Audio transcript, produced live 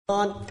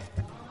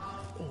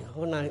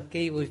好難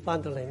機會翻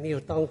到嚟呢度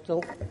當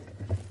中，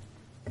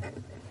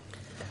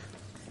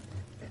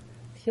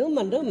想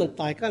問一問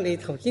大家，你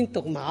頭先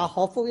讀馬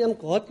可福音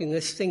嗰段嘅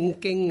聖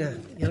經啊，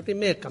有啲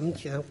咩感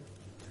想？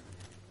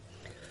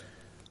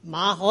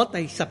馬可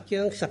第10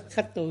章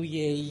17到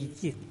22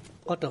節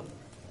嗰度，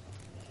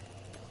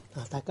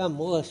大家唔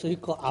好話水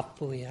過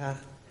鴨背啊！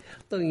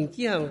讀完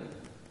之後，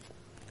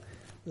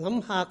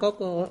諗下嗰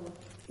個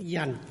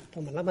人，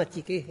同埋諗下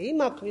自己，起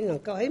碼佢能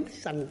夠喺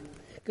神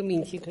嘅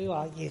面前，佢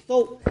話耶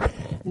穌，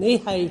你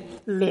係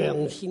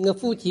良善嘅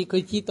夫子，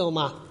佢知道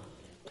嘛？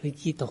佢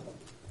知道。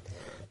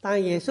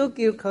但耶穌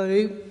叫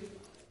佢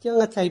將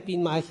一切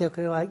變賣嘅時候，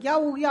佢話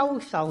憂憂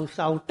愁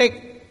愁的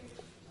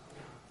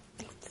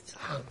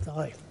行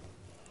咗去。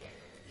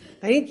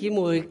弟兄姊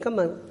妹，今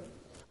日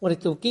我哋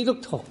做基督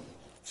徒，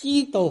知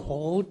道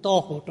好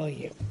多好多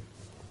嘢，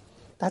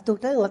但到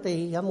底我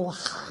哋有冇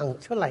行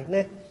出嚟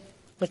呢？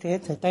我哋一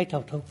齊低頭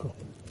禱告。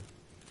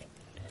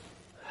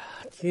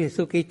主耶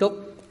穌基督，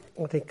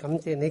我哋感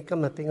謝你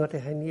今日俾我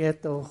哋喺呢一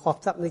度學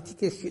習你自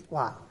己嘅說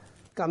話，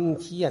禁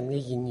止人嘅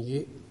言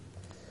語，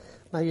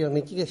咪讓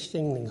你自己嘅聖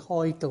靈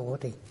開導我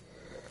哋，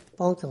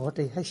幫助我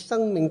哋喺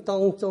生命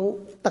當中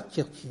得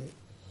着主。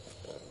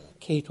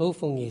祈禱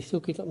奉耶穌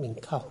基督名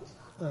求，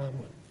阿門。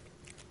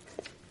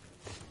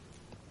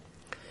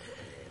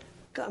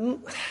咁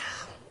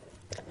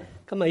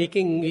今日已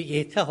經5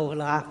月7號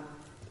啦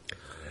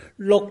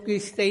，6月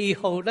4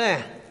號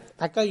咧，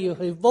大家要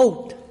去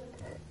vote。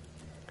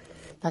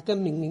大家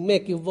明唔明咩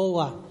叫 vote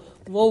啊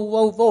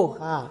？vote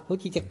啊，好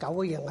似隻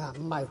狗一樣啊，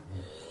唔係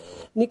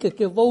呢個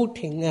叫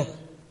voting 啊，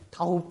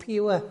投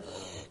票啊。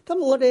咁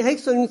我哋喺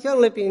信箱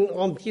裏邊，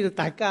我唔知道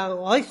大家，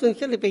我喺信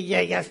箱裏邊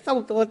日日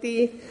收到一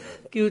啲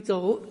叫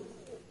做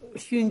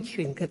宣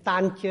傳嘅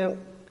單張。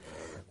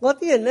嗰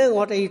啲人咧，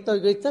我哋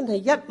對佢真係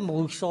一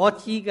無所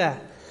知嘅，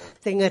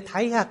淨係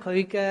睇下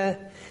佢嘅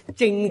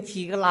政治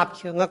嘅立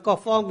場啊，各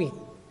方面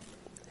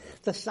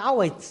就稍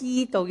為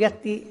知道一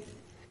啲。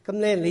咁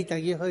咧，你就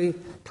要去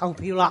投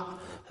票啦，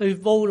去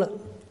vote 啦。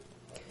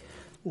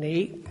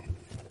你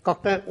覺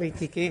得你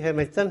自己係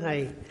咪真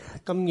係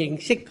咁認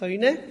識佢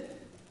呢？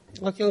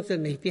我相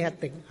信未必一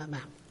定，係咪？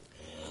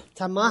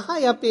尋晚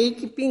黑有俾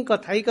邊個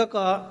睇嗰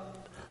個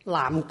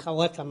籃球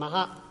啊？尋晚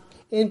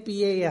黑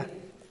NBA 啊，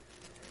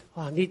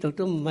哇！呢度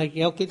都唔係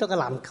有幾多個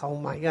籃球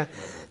迷啊！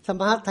尋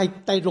晚黑睇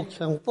第6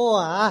場波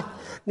啊！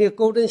呢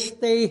個 Golden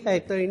State 係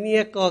對呢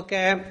一個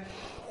嘅。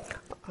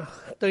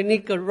對呢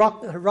個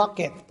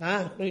Rocket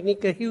啊，對呢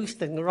個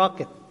Houston 嘅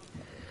Rocket，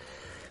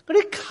 嗰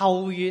啲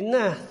球員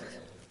啊，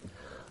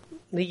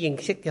你認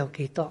識有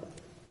幾多？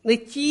你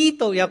知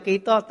道有幾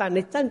多？但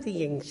你真正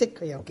認識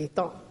佢有幾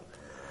多？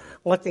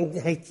我淨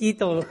係知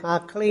道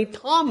Clay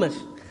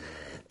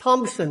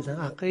Thompson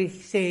啊，佢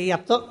射入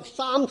咗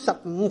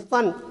35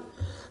分，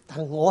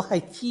但我係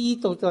知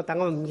道咗，但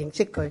我唔認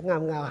識佢，啱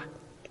唔啱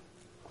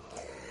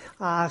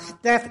啊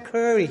？Steph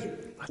Curry，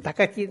 大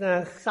家知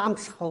啦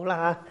，30號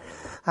啦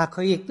嚇，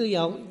佢亦都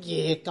有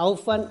29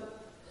分。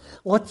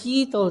我知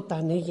道，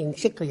但你認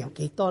識佢有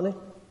幾多呢？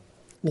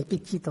未必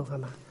知道係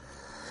嘛？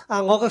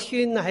我個孫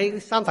喺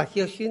三藩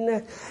市個孫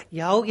咧，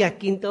有日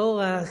見到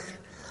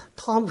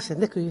Thompson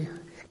咧，佢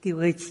叫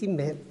佢簽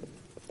名。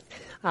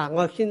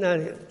我個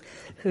孫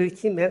去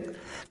簽名，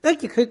跟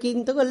住佢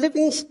見到個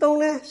Livingstone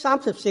咧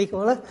，34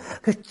號咧，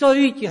佢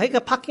追住喺個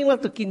parking lot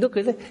度見到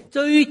佢咧，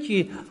追住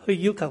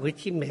去要求佢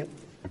簽名。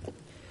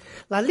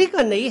呢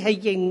個你係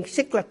認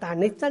識啦，但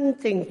你真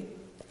正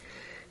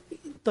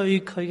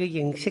對佢嘅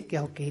認識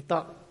有幾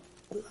多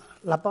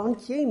？LeBron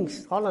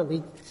James 可能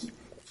你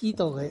知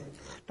道佢，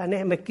但你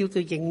係咪叫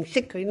做認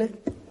識佢呢？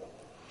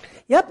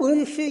有一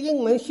本書，英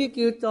文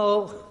書叫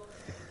做《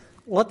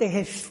我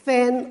哋係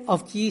Fan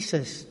of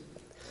Jesus》。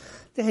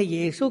即係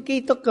耶穌基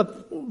督嘅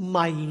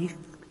迷，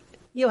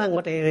因為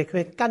我哋係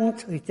佢跟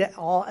隨者，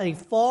我係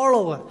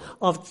follower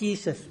of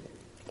Jesus。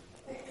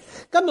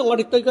今日我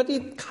哋對嗰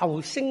啲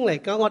球星嚟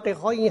講，我哋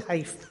可以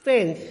係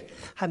fans，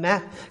 係咪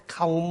啊？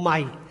球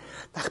迷，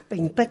但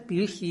並不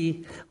表示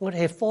我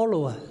哋係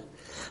follower。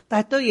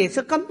但係對耶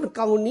穌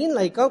舊年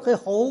嚟講，佢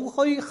好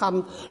虛憾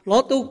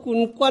攞到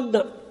冠軍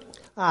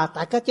啦！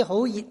大家真係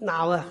好熱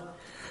鬧啊！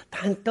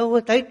但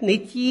到底你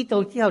知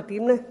道之後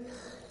點呢？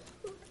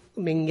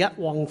明日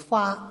黃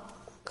花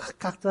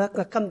隔咗一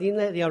個，今年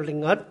咧有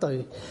另外一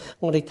隊，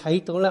我哋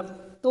睇到啦。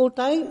到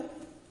底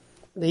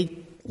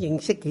你認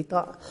識幾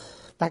多？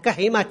大家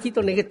起碼知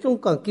道你嘅中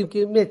國人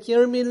叫咩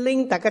Jeremy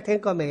Lin， 大家聽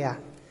過未啊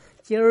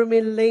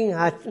 ？Jeremy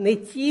Lin 你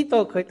知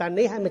道佢，但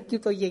你係咪叫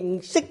做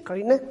認識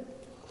佢呢？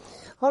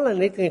可能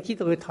你淨係知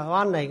道佢台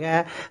灣嚟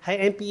嘅，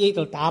喺 NBA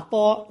度打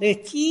波，你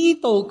係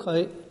知道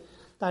佢，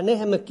但你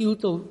係咪叫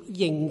做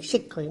認識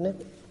佢呢？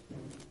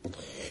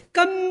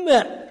今日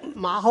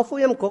馬可福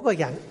音嗰個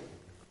人，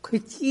佢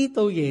知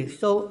道耶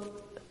穌，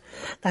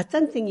但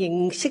真正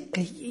認識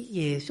嘅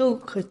耶穌，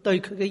佢對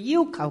佢嘅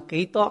要求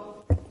幾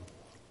多？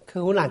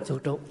佢好難做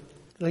到。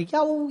佢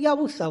憂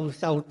憂愁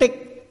愁的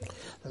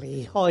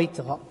離開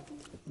咗，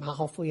馬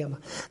可福音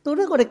啊。到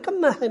底我哋今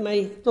日係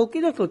咪做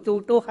基督徒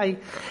做到係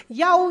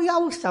憂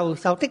憂愁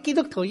愁的基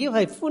督徒，要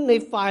係歡喜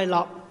快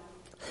樂？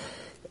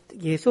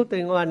耶穌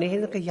對我話：你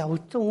係一個又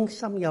忠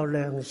心又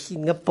良善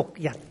嘅僕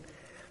人。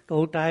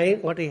到底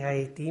我哋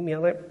係點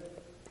樣咧？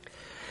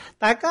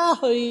大家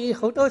去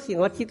好多時，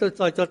我知道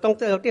在座當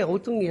中有啲人好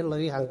中意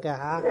旅行嘅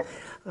嚇。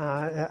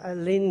阿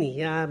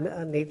Lenny 啊，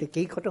你哋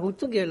幾個都好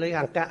中意旅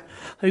行㗎，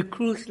去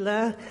cruise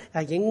啦，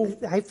影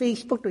喺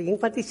Facebook 度影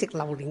翻啲食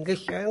榴蓮嘅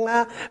相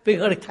啦，俾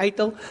我哋睇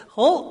到。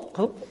好，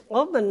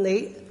我問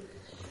你，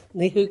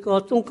你去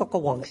過中國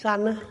嘅黃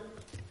山啦？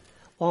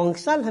黃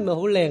山係咪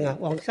好靚啊？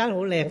黃山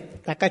好靚，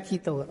大家知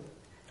道啊。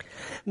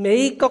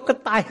美國嘅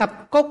大峽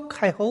谷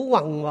係好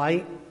宏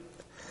偉。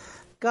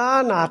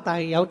加拿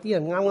大有啲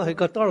人啱啱去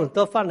過多倫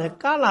多翻嚟，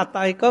加拿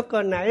大嗰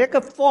個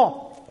Niagara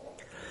Falls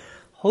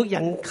好吸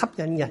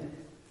引人，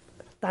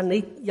但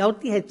你有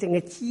啲係淨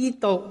係知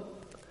道，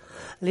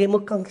你有冇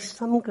更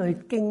深嘅去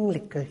經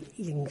歷嘅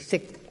認識？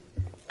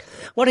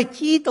我哋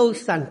知道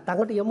神，但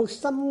我哋有冇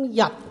深入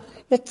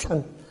一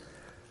層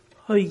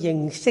去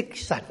認識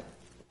神，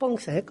幫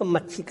神一個密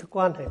切嘅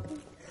關係？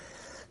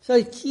所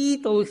以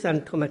知道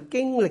神同埋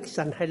經歷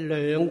神係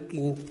兩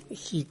件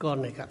事幹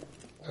嚟㗎。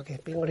OK，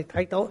 俾我哋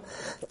睇到，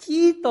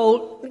知道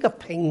呢個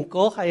蘋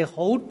果係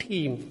好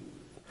甜。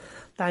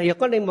但係若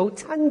果你冇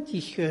親自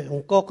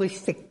嘗過佢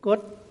食過，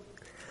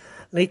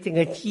你淨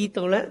係知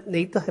道咧，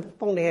你都係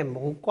幫你係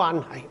冇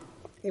關係，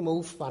你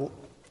冇份。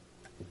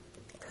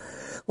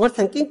我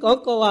曾經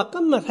講過話，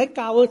今日喺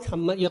教會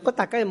尋日，若果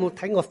大家有冇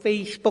睇我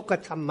Facebook 嘅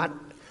尋日，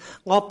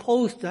我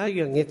post 咗一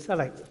樣嘢出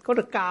嚟，嗰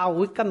度教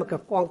會今日嘅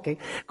光景，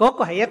嗰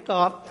個係一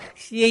個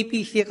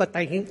CABC 一個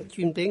弟兄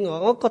轉俾我，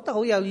我覺得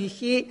好有意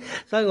思，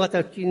所以我就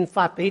轉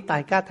發俾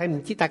大家睇，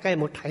唔知大家有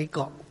冇睇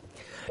過？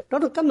講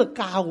到今日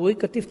教會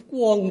嗰啲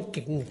光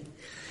景，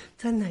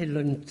真係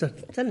論盡，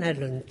真係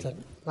論盡。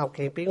尤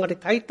其俾我哋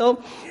睇到，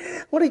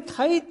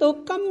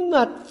今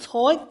日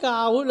坐喺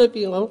教會裏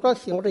邊，好多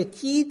時我哋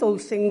知道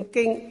聖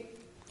經，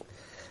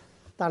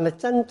但係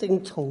真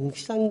正重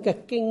生嘅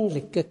經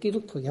歷嘅基督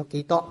徒有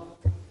幾多？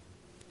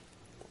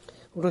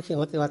好多時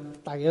我哋話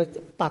大約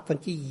20%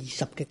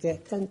嘅啫，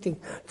真正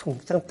重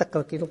生得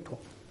嘅基督徒。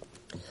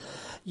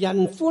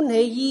人歡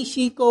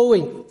喜easy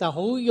going就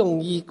好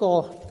容易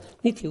過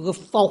呢條嘅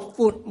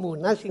闊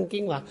門啦，聖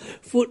經話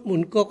闊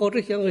門個個都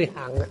想去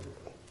行啊！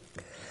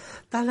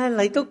但係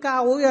嚟到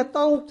教會嘅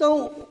當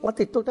中，我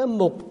哋到底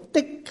目的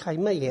係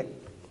乜嘢？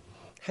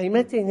係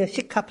咩？淨係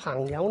識下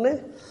朋友呢？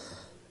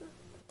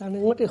但係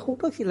我哋好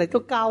多時嚟到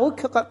教會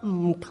卻係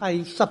唔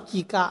提十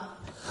字架。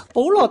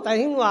保羅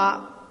弟兄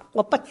話：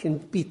我不傳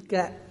別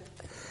嘅，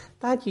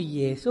帶住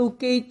耶穌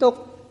基督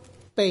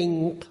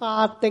並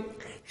他的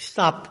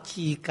十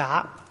字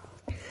架。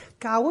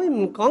教會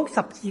唔講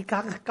十字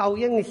架嘅救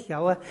恩嘅時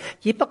候啊，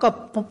只不過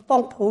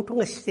幫普通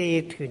嘅社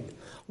團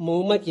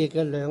冇乜嘢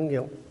嘅兩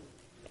樣。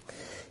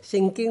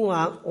聖經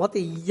話我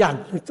哋人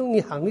係中意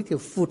行呢條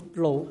闊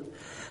路，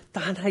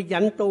但係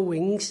引到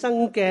永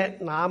生嘅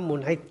那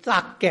門係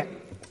窄嘅，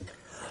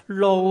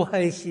路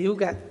係少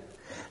嘅，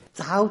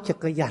找着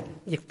嘅人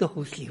亦都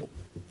好少。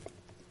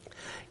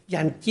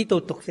人知道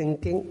讀聖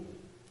經，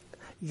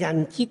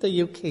人知道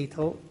要祈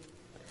禱，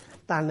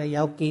但係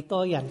有幾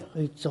多人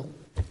去做？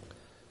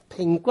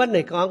平均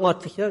嚟講，我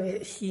想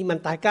試問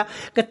大家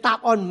嘅答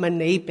案唔係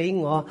你俾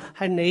我，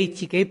係你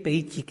自己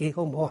俾自己，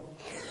好唔好啊？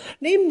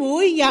你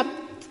每日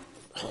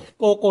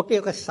個個都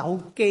有個手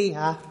機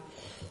嚇，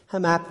係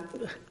咪啊？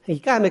而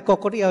家係咪個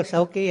個都有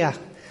手機啊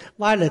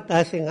？wireless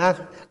大成啊，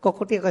個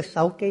個都有個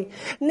手機。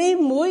你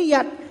每日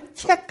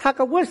check 下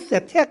個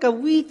WhatsApp，check 個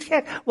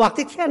WeChat， 或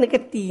者 check 你嘅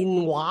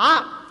電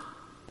話，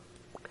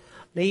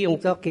你用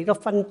咗幾多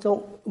分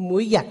鐘？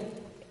每日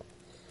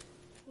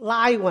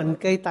拉勻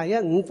計，大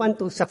約5分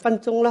到10分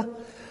鐘啦，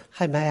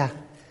係咪啊？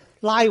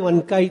拉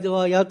勻計啫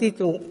喎，有啲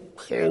仲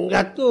成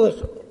日都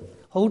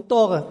好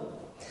多嘅。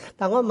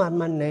但我問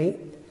問你，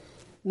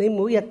你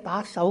每日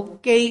打手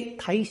機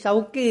睇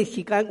手機嘅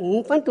時間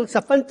5分到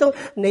10分鐘，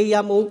你有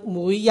冇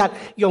每日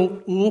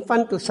用5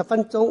分到10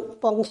分鐘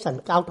幫神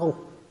交通？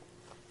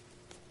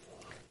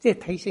即係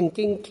睇聖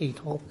經祈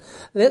禱，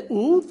你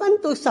5分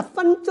到10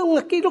分鐘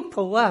嘅基督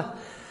徒啊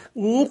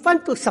，5分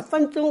到10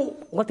分鐘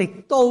我哋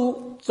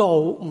都做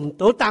唔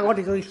到，但係我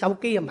哋對手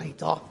機又迷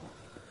咗，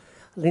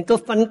連到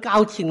瞓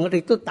覺前我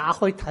哋都打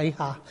開睇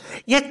下，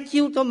一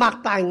朝早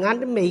擘大眼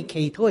都未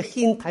祈禱，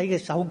先睇嘅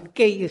手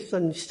機嘅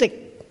信息。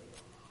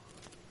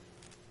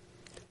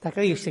大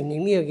家要承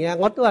認呢樣嘢，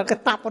我都話個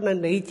答案係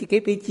你自己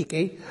俾自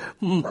己，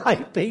唔係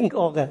俾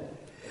我嘅。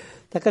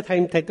大家睇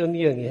唔睇到呢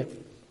樣嘢？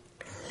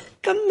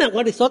今日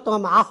我哋所讀嘅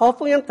馬可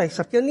福音第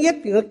10章呢一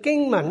段嘅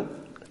經文，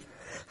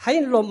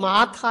喺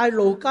馬太、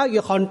路加、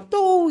約翰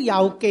都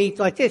有記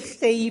載，即係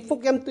4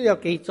福音都有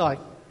記載。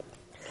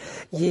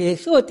耶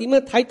穌係點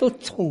樣睇到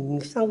重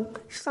生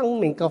生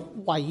命嘅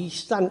委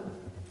身，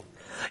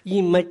而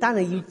唔係單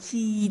係要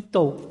知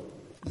道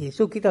耶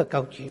穌基督係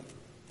救主。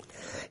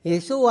耶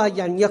穌話：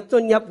人若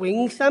進入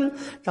永生，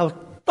就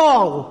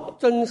當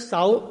遵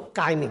守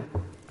誡命。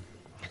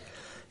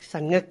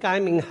神嘅誡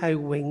命係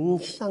永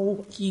生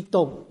之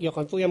道。約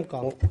翰福音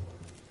講，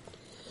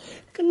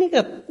咁呢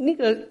個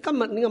今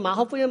日呢個馬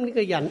可福音呢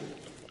個人，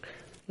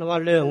就話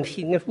良善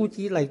嘅夫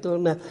子嚟到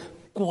咩？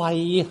跪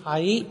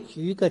喺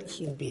主嘅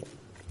前邊。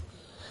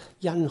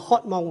人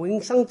渴望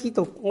永生之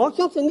道，我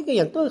相信呢個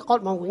人都渴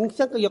望永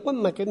生嘅。若果唔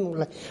係佢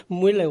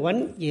唔會嚟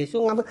揾耶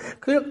穌啱。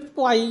佢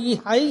跪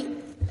喺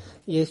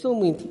耶穌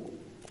面前。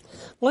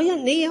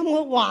你有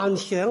冇幻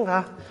想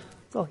下？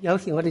有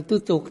時我哋都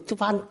做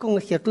翻工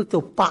嘅時候都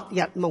做白日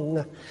夢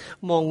啊，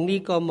望呢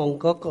個望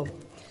嗰個。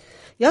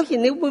有時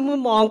你會唔會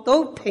望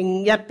到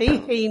平日俾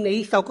氣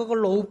你受嗰個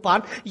老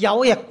闆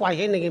有日跪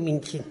喺你嘅面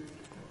前？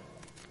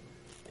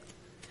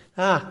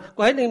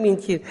跪喺你面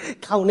前，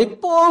求你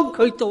幫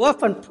佢做一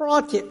份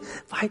project，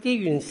 快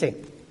啲完成。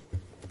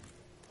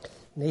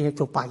你係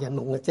做白日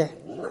夢嘅啫，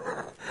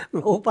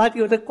老闆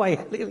叫得跪喺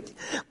你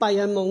白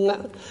日夢啊！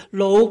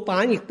老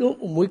闆亦都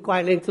唔會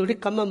怪你做啲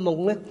咁嘅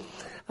夢咧。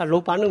老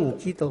闆都唔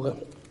知道嘅。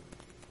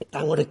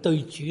但我哋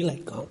對主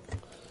嚟講，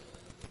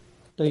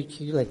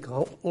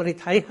我哋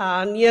睇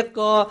下呢一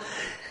個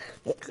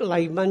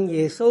嚟問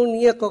耶穌呢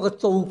一個嘅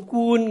做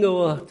官嘅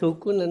喎，做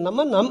官啊，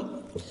諗一諗。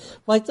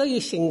為咗要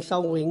承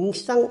受永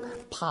生，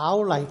跑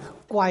嚟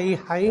跪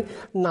喺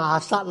拿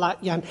撒勒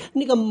人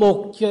呢個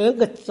木匠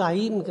嘅仔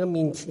嘅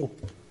面前，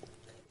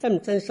真唔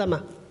真心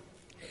啊？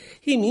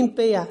謙唔謙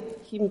卑啊？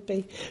謙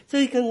卑。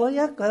最近我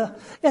有一段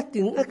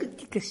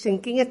嘅聖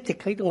經一直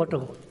喺度我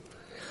度，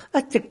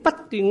一直不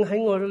斷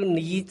喺我嘅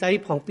耳仔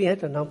旁邊喺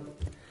度諗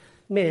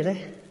咩咧？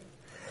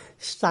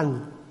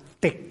神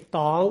敵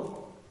擋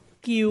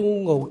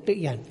驕傲的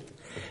人，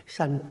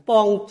神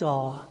幫助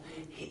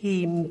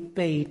謙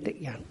卑的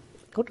人。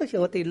好多時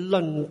我哋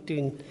論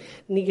斷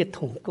呢個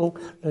同工，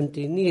論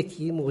斷呢個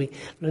姊妹，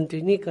論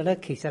斷呢個咧，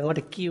其實我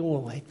哋驕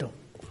傲喺度。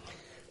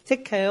即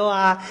係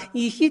話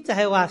意思就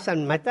係話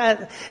神唔係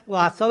得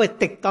話所謂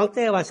敵擋，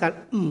即係話神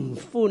唔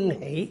歡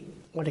喜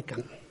我哋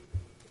咁，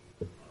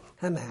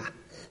係咪啊？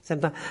神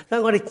話，但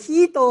係我哋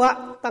知道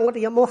啊，但我哋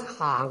有冇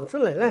行出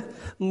嚟咧？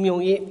唔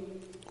容易。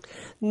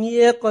呢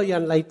一個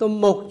人嚟到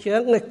木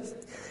匠嘅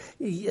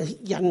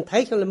人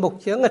體上嚟木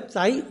匠嘅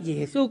仔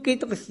耶穌基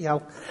督嘅時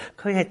候，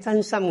佢係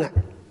真心嘅，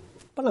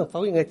不能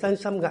否認係真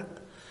心嘅，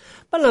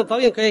不能否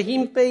認佢係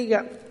謙卑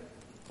嘅，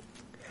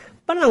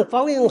不能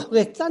否認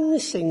佢係真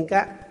誠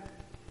嘅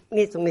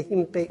呢種嘅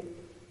謙卑。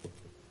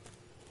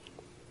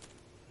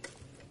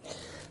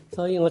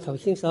所以我頭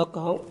先所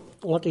講，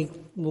我哋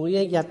每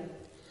一日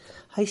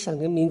喺神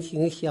嘅面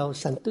前嘅時候，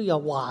神都有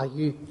話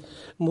語，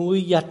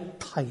每日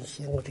提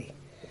醒我哋，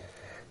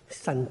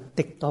神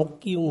敵擋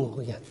驕傲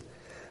嘅人，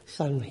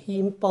神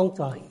幫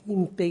助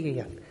謙卑嘅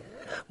人，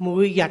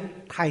每日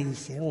提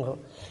醒我。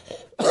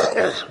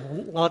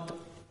我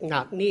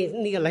呢個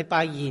禮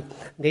拜二，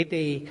你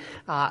哋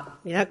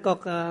有一個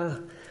嘅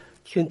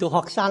傳道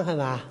學生係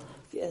嘛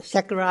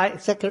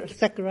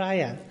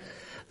Zachariah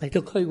嚟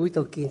到區會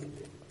度見。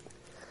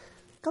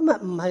今日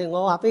唔係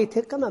我話俾你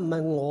聽，今日唔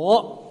係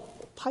我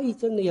批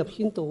准你入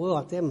宣道會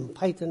或者唔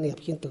批准你入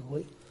宣道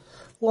會，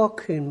我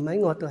權喺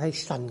我度，喺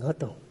神嗰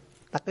度。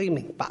大家要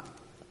明白，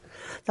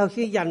就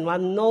算人話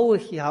no 嘅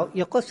時候，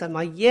若果神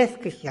話 yes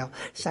嘅時候，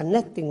神一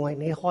定為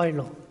你開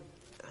路，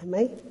係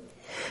咪？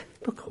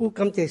不過好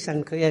感謝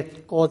神，佢係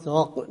過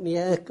咗呢一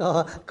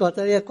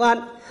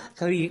關，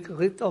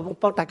佢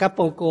幫大家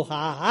報告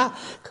下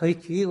佢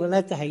主要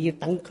咧就係要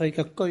等佢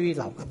嘅居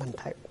留嘅問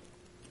題。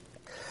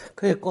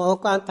佢係過咗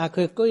關，但係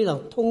佢嘅居留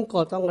通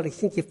過咗，我哋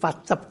先至發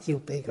執照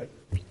俾佢。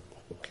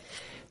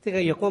即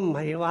係若果唔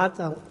係嘅話，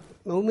就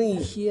冇咩意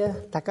思啊！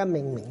大家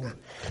明唔明啊？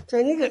就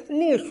係呢個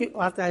說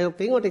話就係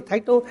俾我哋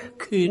睇到，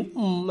權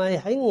唔係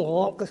喺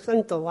我嘅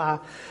身度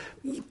話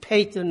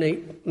批准你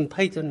唔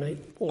批准你，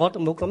我就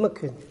冇咁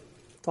嘅權。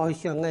在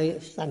上嘅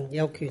神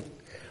有權，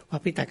話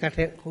俾大家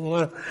聽，好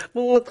嘛？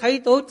我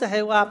睇到就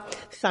係話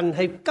神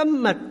係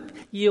今日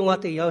要我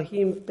哋有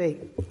謙卑。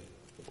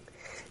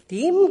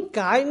點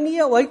解呢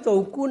一位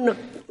做官啊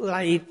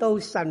嚟到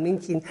神面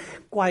前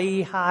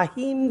跪下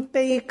謙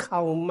卑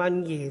求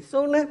問耶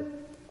穌呢？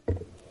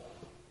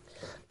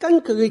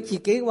根據佢自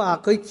己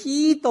話，佢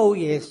知道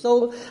耶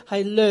穌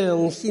係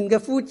良善嘅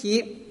夫子。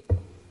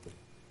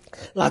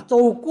嗱，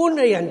做官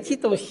嘅人知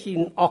道善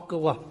惡嘅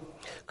喎，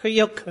佢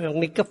有強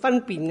烈嘅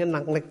分辨嘅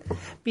能力，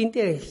邊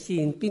啲係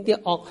善，邊啲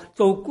惡。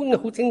做官嘅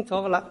好清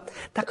楚噶啦，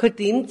但佢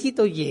點知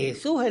道耶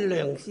穌係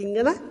良善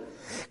嘅呢？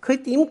佢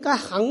點解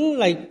肯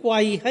嚟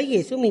跪喺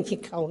耶穌面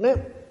前求呢？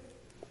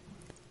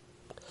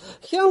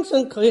相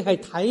信佢係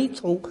睇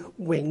重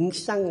永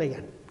生嘅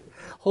人。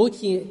好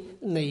似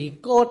尼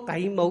哥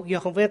底母，約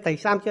翰福音第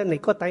3章尼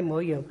哥底母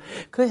一樣，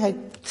佢係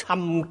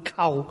尋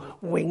求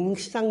永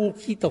生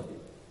之道。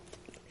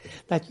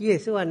但主耶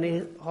穌話：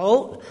你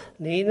好，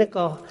你呢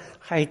個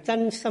係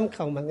真心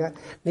求問嘅，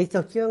你就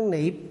將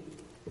你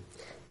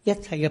一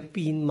切嘅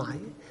變賣。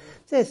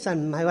即係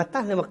神唔係話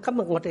單係話今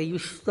日我哋要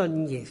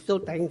信耶穌，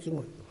弟兄姊妹。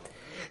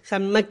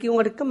神唔係叫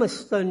我哋今日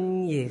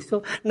信耶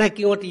穌，乃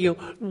係叫我哋要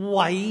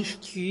為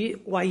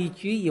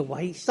主而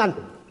委身。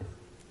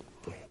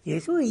耶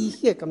穌嘅意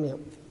思係咁樣，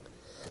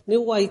你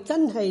為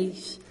真係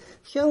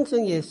相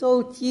信耶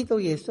穌，知道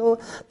耶穌，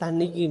但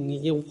你願唔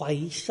願意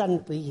委身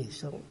俾耶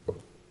穌？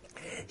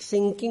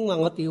聖經話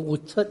我哋要活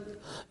出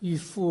與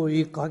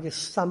悔改嘅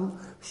心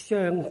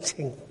相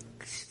稱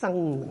生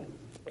命。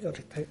我哋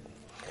睇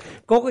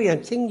嗰個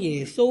人稱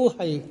耶穌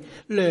係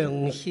良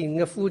善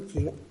嘅夫子，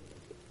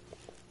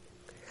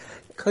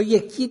佢亦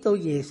知道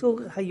耶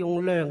穌係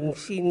用良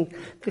善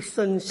嘅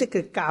信息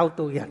去教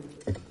導人。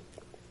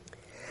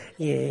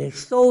耶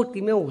穌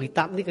點樣回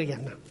答呢個人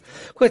啊？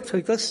佢話除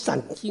咗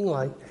神之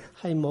外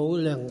係冇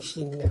良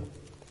善嘅。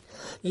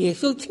耶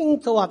穌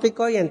清楚話俾嗰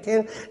個人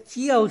聽，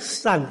只有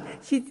神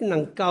先至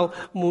能夠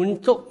滿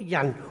足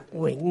人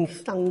永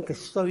生嘅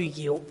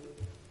需要，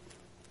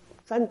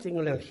真正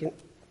嘅良善。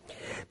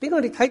俾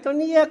我哋睇到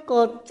呢一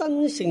個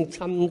真誠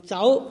尋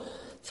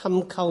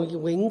求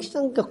永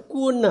生嘅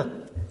官啊，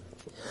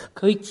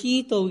佢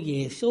知道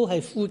耶穌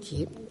係夫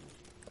子，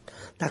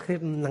但佢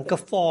唔能夠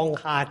放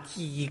下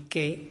自己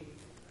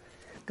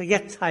嘅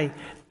一切，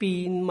變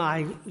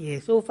賣耶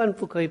穌吩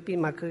咐佢變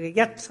賣佢嘅一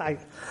切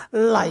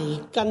嚟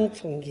跟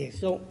從耶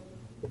穌。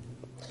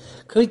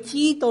佢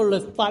知道律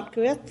法，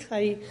佢一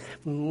切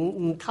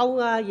唔偷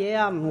嘢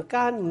啊，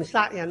唔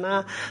殺人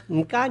啊，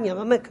唔奸人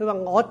啊咩？佢話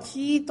我知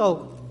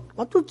道，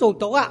我都做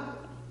到啊，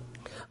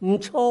唔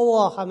錯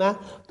喎，係咪啊？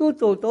都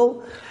做到，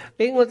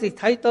俾我哋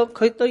睇到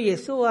佢對耶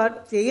穌話：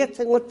這一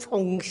切我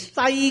從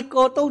細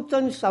個都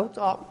遵守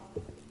咗。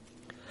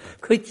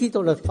佢知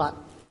道律法，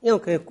因為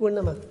佢係官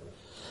啊嘛。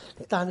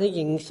但係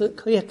認識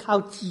佢係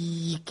靠自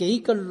己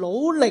嘅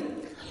努力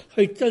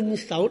去遵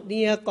守呢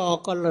一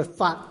個律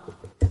法，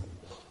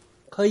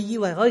佢以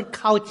為可以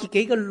靠自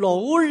己嘅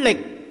努力。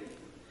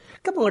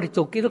今日我哋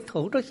做基督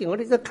徒好多時，我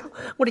哋都靠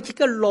我哋自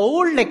己嘅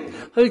努力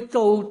去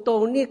做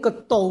到呢個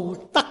道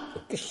德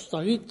嘅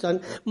水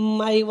準，唔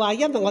係話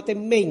因為我哋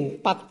明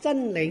白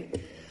真理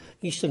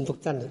而順服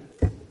真理。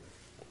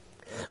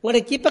我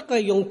哋只不過係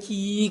用自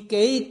己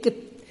嘅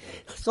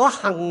所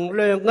衡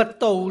量嘅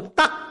道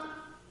德。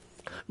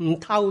唔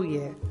偷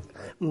嘢，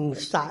唔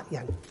殺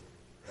人，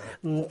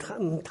唔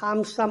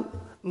貪心，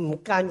唔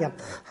奸淫，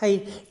係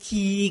自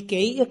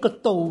己一個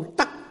道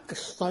德嘅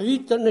水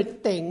準去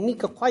定呢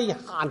個規限。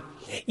而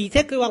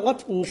且佢話我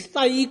從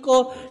細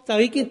個就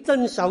已經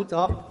遵守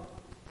咗。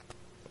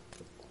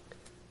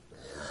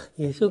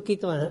耶穌基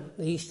督話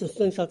你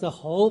遵守就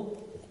好，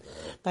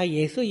但係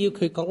耶穌要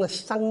佢講嘅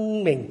生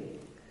命。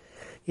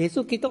耶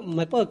穌基督唔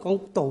係幫佢講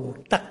道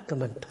德嘅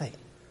問題，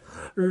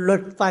律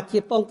法只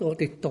係幫到我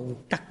哋道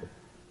德。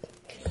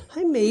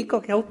喺美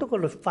國有好多個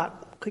律法，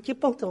佢只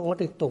幫助我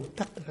哋道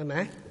德，係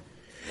咪？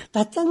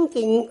但係真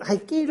正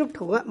係基督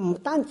徒啊，唔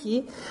單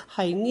止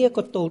係呢一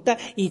個道德，而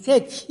且係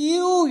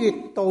超越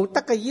道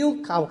德嘅要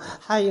求，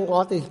係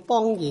我哋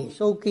幫耶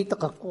穌基督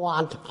嘅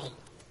關係，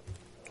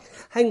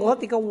係我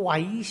哋嘅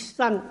委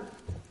身。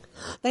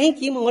弟兄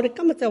姊妹，我哋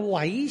今日就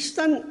委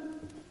身，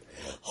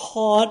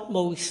渴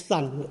慕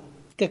神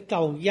嘅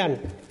救恩。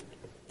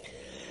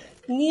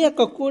呢一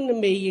個官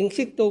未認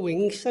識到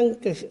永生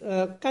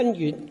嘅根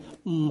源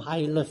唔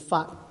係律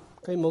法，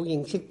佢冇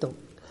認識到，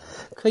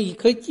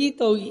佢知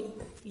道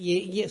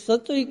耶所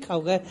追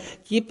求嘅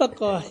只不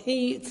過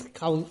希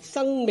求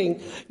生命，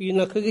原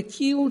來佢嘅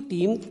焦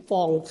點放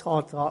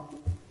錯咗，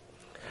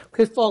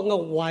佢放個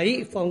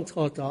位放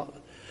錯咗，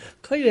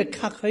佢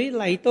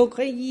嚟到，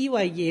佢以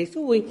為耶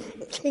穌會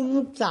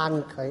稱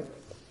讚佢。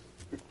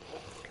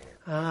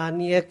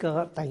呢一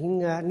個弟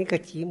兄啊，呢個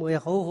姊妹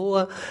好好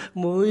啊，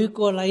每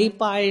個禮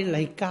拜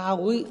嚟教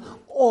會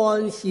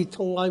按時，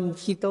從來唔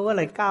遲到啊，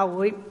嚟教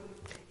會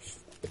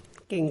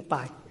敬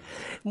拜，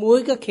每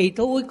個祈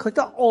禱會佢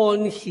都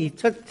按時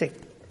出席，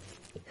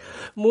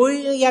每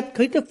日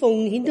佢都奉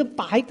獻都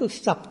擺到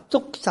十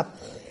足十，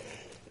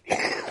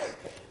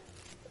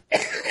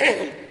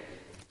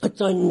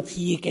盡自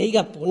己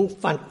嘅本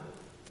分。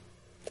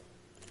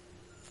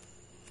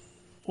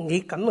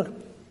你咁啊？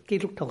基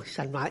督徒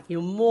神話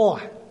要摸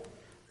啊，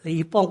你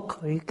要幫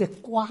佢嘅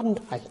關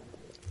係。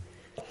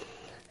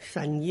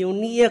神要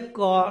呢一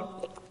個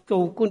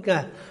做官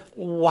嘅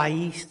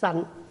委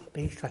身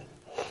俾神，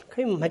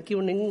佢唔係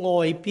叫你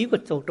外表嘅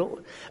做到，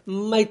唔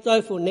係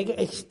在乎你嘅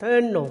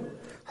external，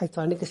 係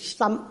在你嘅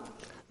心。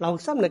留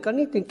心嚟講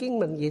呢段經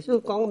文，耶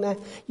穌講咩？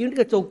要呢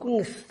個做官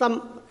嘅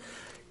心。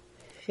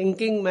聖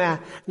經咩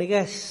啊？你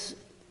嘅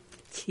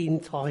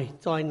錢財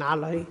在哪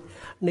裏？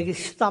你嘅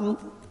心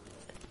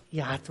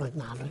也在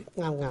哪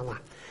裏？啱唔啱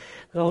啊？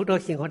好多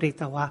時我哋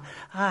就話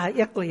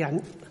一個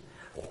人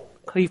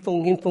佢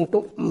奉獻奉到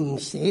唔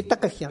捨得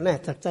嘅時候咧，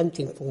就真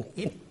正奉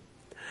獻。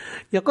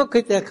若果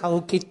佢就係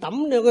求其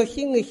抌兩個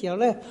先嘅時候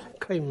咧，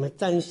佢唔係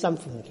真心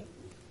奉獻。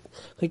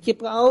佢接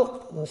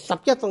夠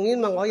11奉獻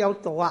嘛，我有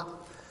做啊。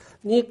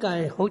呢個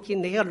係好似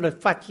你嘅律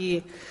法字，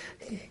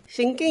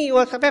聖經要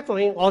我11奉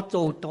獻，我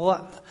做到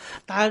啊。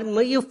但係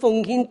我要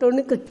奉獻到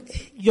呢個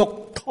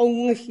肉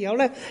痛嘅時候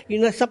咧，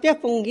原來11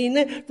奉獻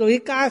咧，就要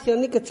加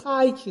上呢個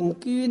差傳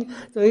捐，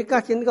就要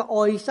加上呢個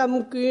愛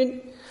心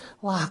捐。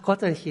哇！嗰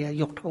陣時係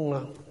肉痛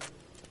啊！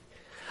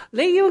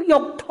你要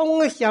肉痛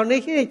嘅時候，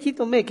你先至知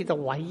道咩叫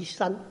做委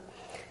身。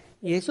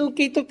耶穌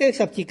基督釘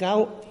十字架，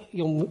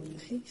用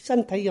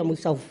身體有冇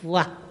受苦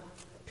啊？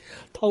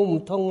痛唔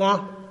痛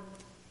啊？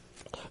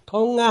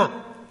痛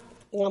啊！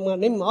啱唔啱？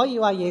你唔可以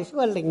話耶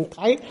穌係靈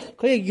體，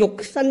佢係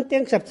肉身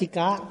釘十字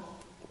架，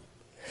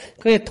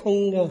佢係痛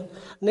嘅。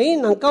你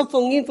能夠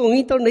奉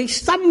獻到你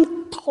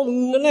心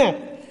痛嘅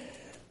咧，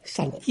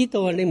神知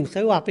道啊！你唔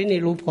使話俾你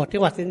老婆聽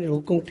或者你老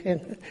公聽，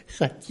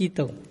神知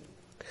道。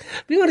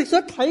俾我哋所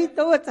睇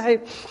到嘅就係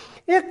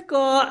一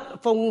個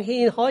奉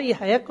獻可以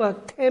係一個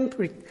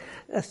temperate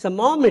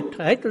thermometer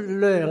喺度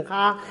量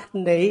下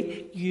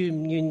你願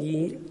唔願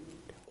意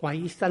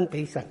委身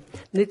俾神，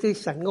你對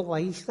神嘅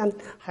委身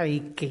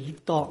係幾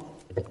多？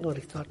我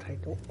哋所睇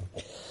到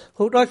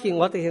好多時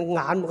我哋嘅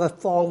眼目係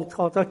放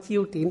錯咗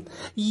焦點，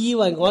以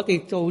為我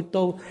哋做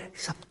到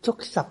十足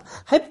十，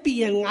喺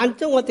別人眼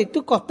中我哋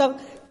都覺得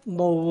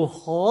無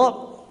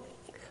可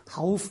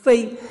厚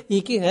非，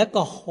已經係一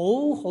個好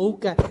好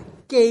嘅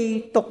基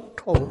督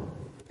徒。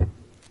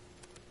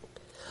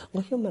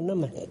我想問一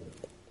問，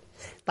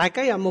大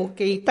家有冇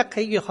記得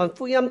喺約翰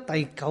福音第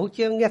9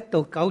章1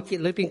到9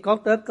節裏邊講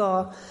到一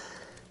個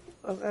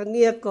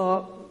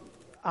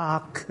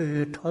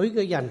瘸腿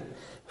嘅人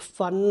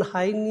瞓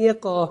喺呢一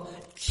個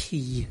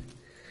池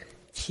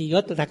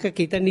嗰度？大家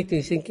記得呢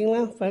段聖經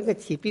啦，瞓喺個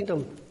池邊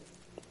度。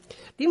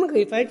點解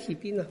佢瞓喺池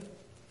邊啊？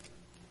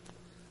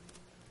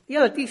因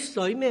為啲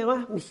水咩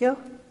話？Michelle，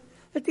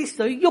一啲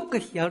水喐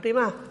嘅時候點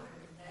啊？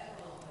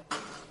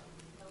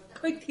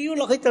佢跳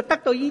落去就得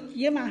到醫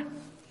治啊嘛，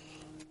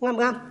啱唔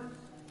啱？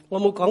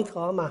我冇講錯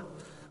啊嘛，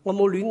我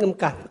冇亂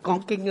咁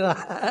講經啊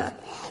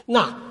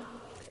嘛。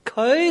嗱，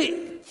佢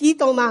知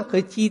道嘛？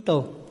佢知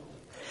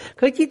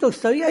道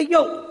水一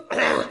喐，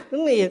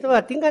咁你亦都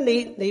話點解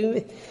你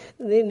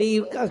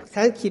要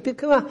睇池邊？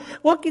佢話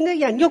我見到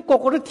人喐，個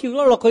個都跳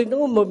咗落去，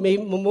都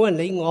冇人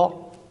理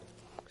我，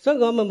所以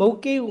我咪冇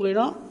機會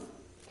咯。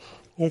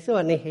耶穌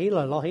話：你起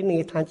來，攞起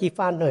你嘅毯子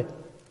翻去。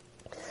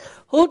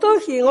好多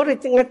時我哋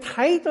淨係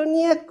睇到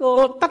呢一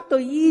個得到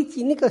醫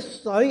治呢個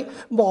水，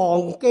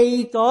忘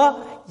記咗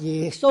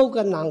耶穌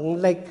嘅能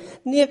力。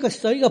呢一個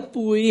水嘅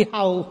背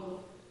後，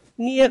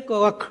呢一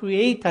個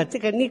creator， 即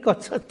係呢個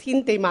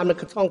天地萬物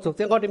嘅創造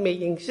者，我哋未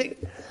認識。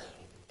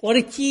我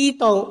哋知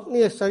道呢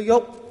個水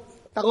喐，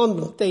但我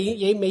哋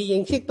亦未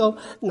認識到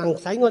能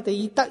使我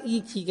哋得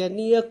醫治嘅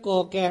呢一個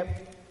嘅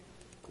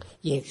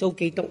耶穌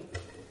基督。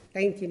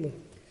弟兄姊妹，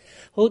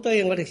好多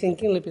嘢我哋聖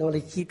經裏邊我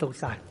哋知道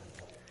晒。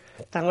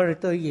但我哋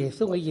對耶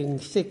穌嘅認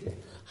識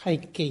係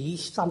幾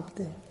深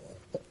嘅？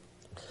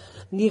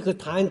呢個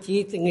毯子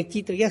淨係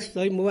知道一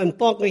水冇人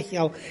幫嘅時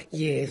候，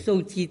耶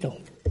穌知道。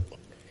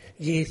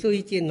耶穌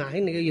已經拿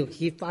起你嘅褥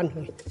子翻去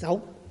走，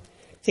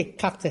即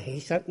刻就起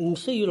身，唔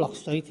需要落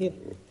水添，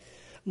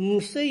唔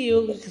需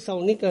要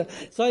受呢個。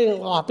所以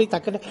我話俾大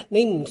家咧，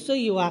你唔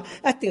需要話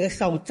一定係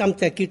受浸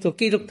就係叫做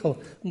基督徒，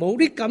冇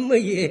啲咁嘅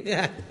嘢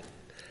嘅。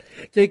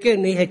最緊要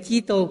你係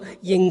知道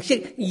認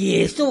識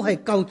耶穌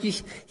係救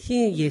主，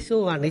先耶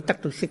穌話你得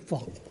到釋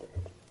放。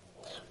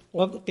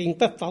我並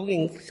不否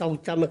認受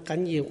浸係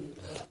緊要，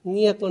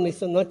呢一個你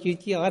信咗主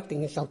之後一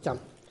定要受浸，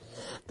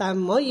但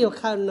唔可以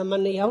靠人問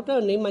你。有多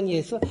人你問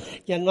耶穌，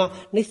人話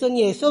你信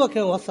耶穌，佢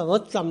話我受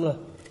咗浸啦，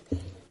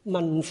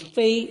問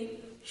非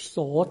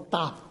所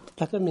答，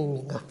大家明唔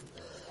明啊？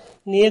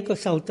呢一個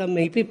受浸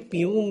未必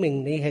表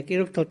明你係基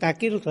督徒，但係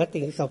基督徒一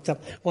定要受浸。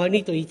我喺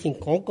呢度以前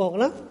講過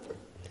啦。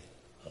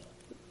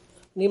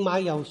你買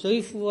游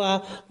水褲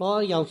啊，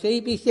攞游水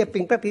ABC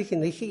並不表示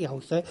你識游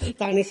水，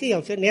但係你識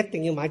游水，你一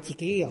定要買自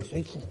己嘅游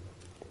水褲。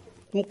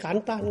咁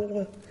簡單噶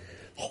嘛，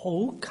好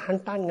簡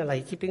單嘅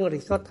例子俾我哋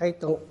所睇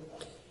到。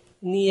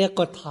呢一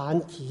個毯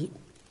子，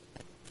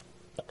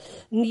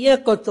呢一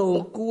個做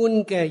官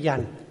嘅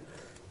人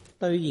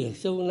對耶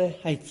穌咧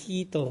係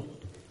知道，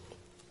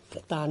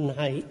但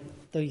係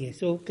對耶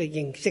穌嘅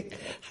認識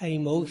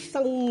係冇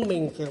生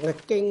命上嘅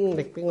經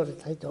歷俾我哋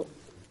睇到。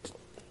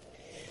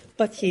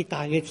不似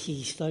大嘅池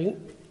水，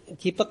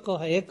只不過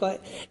係一個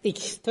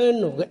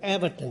external 嘅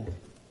evidence。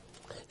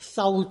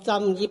受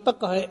浸只不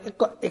過係一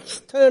個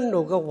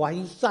external 嘅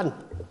委身，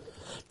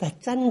但係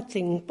真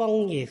正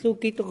幫耶穌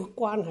基督嘅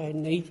關係，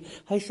你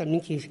喺神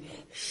面前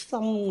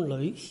心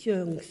裏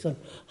相信、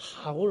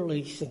考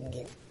慮承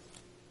認，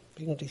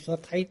俾我哋所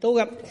睇到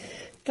嘅。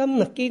今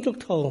日基督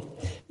徒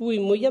會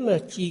唔會因為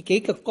自己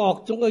嘅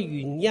各種嘅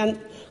原因、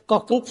各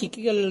種自己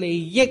嘅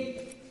利益，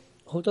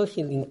好多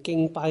時連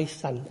敬拜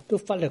神都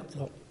忽略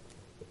咗，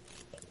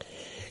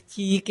自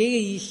己嘅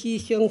意思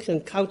相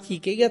信，靠自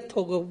己一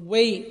套嘅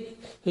way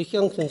去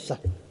相信神。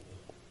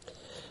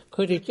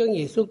佢哋將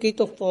耶穌基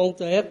督放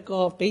在一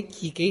個比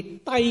自己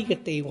低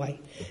嘅地位，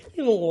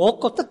因為我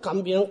覺得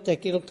咁樣就係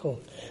基督徒，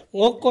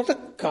我覺得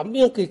咁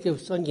樣叫做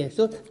信耶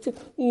穌，即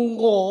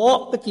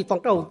我個字放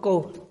得好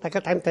高，大家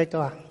睇唔睇到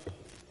啊？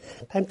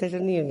睇唔睇到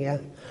呢樣嘢啊？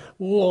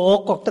我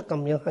覺得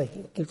咁樣係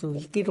叫做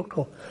基督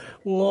徒，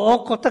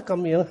我覺得咁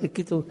樣係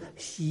叫做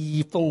侍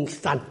奉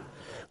神。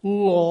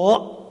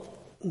我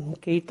唔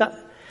記得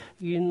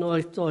原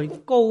來在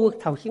高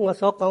頭先我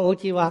所講，好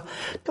似話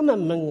今日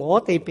唔係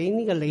我哋俾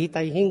呢個李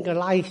弟兄嘅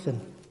license，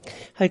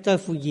係在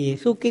乎耶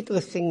穌基督嘅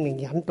聖靈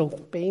引導，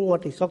比我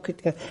哋所決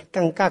定嘅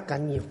更加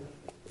緊要。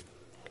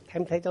睇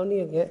唔睇到呢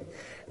樣嘢？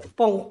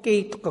幫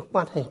基督嘅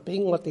關係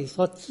比我哋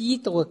所知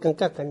道嘅更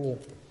加緊要。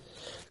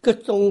個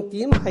重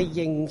點係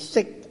認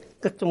識，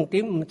個重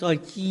點唔再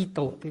知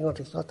道，俾我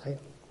哋所睇。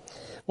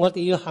我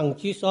哋要行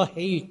主所喜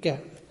悅嘅，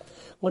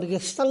我哋嘅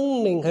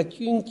生命係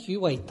尊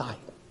主為大。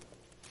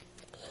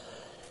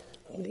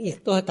亦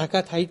都係大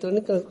家睇到呢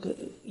個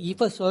以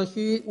弗所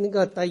書呢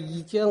個第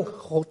2章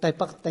好第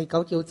8、第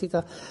9節，知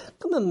道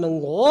今日唔係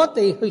我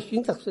哋去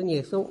選擇信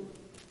耶穌。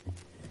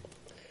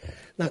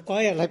嗱，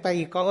嗰日禮拜二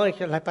講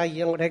開，禮拜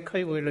二我哋喺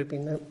區會裏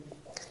邊咧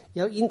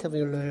有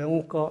interview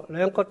兩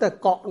個都係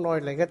國內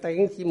嚟嘅弟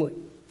兄姊妹，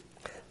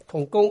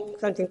同工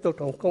申請做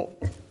同工。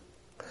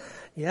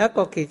有一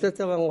個其實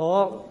就話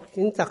我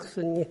選擇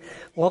信，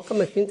我今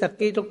日選擇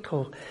基督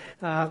徒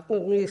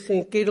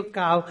信基督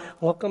教，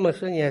我今日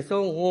信耶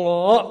穌，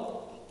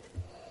我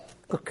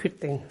個決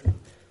定。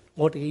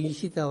我哋嘅意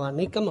思就係話，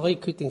你今日可以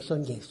決定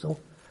信耶穌，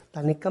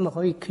但你今日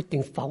可以決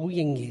定否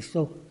認耶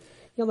穌，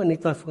因為你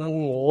在乎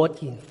我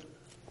字。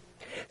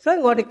所以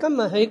我哋今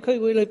日喺區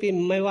會裏邊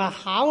唔係話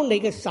考你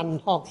嘅神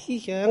學思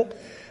想，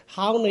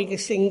考你嘅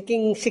聖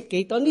經識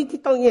幾多，呢啲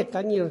當然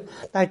係緊要，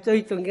但係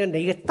最重要係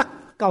你嘅得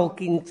救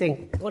見證。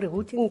我哋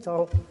好清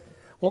楚，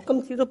我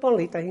今次都幫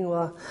你弟兄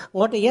話，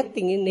我哋一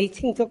定要你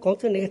清楚講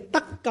出你嘅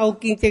得救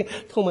見證，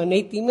同埋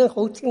你點樣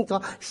好清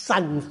楚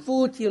神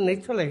呼召你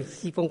出嚟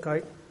侍奉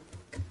佢，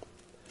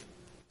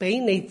比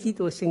你知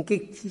道聖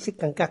經知識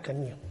更加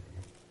緊要。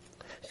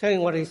所以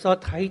我哋所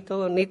睇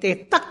到你哋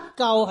得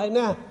救係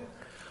咩？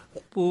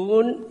本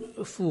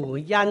乎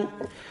恩，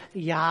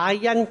也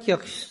因着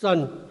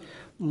信，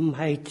唔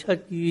係出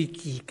於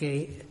自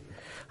己，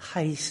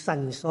係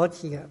神所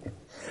賜嘅，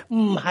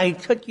唔係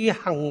出於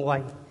行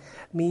為，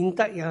免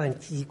得有人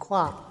自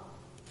誇。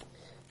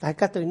大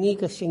家對呢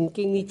個聖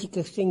經，呢節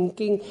嘅聖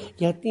經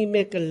有啲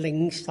咩嘅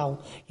領受，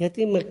有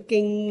啲咩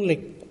經歷？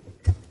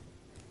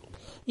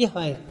一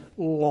係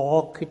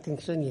我決定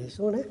信耶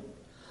穌咧。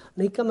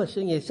你今日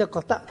信耶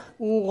穌，覺得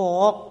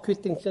我決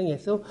定信耶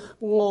穌，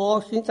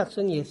我選擇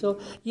信耶穌，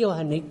呢個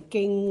係你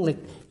經歷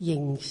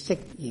認識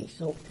耶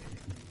穌。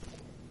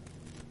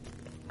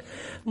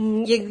唔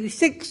認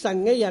識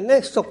神嘅人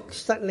咧，屬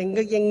實靈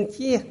嘅認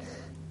知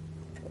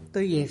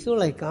對耶穌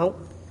嚟講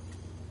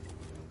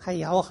係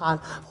有限，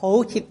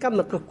好似今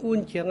日嘅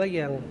官長一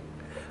樣。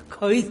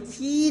佢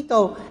知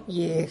道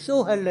耶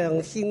穌係良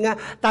善嘅，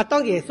但係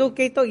當耶穌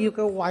基督要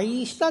佢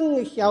委身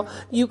嘅時候，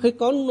要佢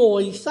講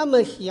內心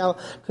嘅時候，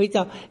佢就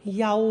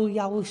憂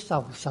憂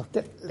愁愁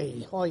的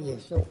離開耶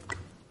穌。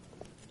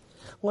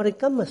我哋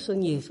今日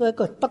信耶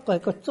穌不過係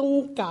個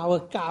宗教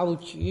嘅教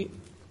主，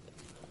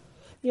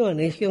因為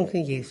你相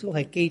信耶穌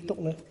係基督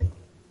咧，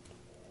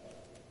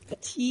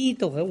知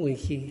道係一回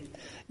事，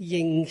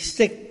認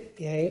識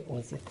嘅一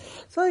回事。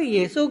所以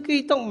耶穌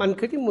基督問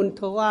佢啲門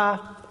徒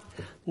啊，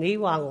你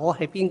話我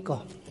係邊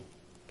個？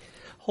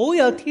好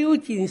有挑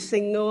戰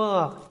性嘅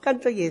喎，跟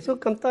咗耶穌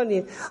咁多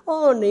年，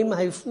你咪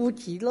係夫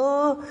子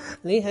咯，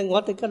你係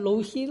我哋嘅老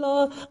師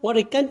咯，我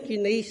哋跟住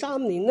你3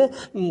年咧，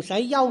唔使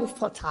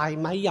憂柴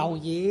米油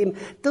鹽，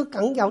都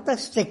梗有得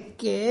食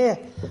嘅，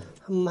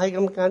唔係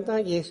咁簡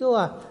單。耶穌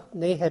話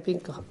你係邊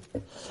個？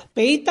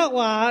彼得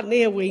話你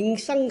係永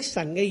生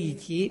神嘅兒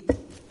子。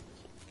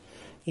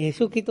耶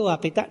穌基督話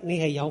彼得，你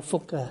係有福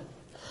㗎。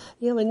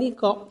因為呢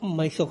個唔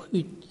係屬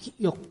血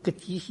肉嘅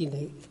指示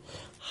你，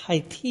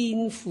係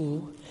天父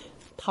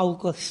透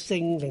過聖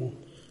靈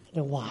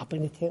嚟話俾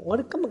你聽。我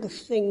哋今日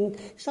嘅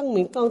生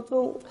命當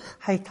中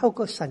係透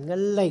過神嘅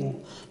靈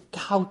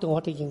教導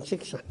我哋認識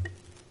神。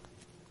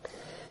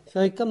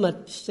所以今日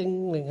聖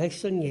靈喺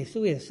信耶穌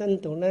嘅人身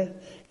度咧，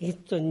要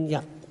進入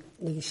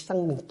你嘅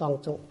生命當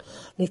中，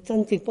你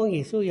真正幫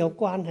耶穌有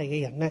關係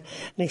嘅人咧，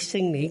你聖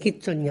靈已經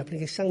進入你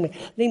嘅生命，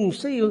你唔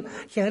需要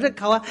成日都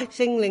求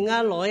聖靈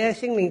來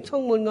聖靈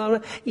充滿我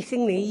啦，聖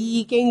靈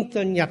已經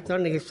進入咗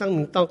你嘅生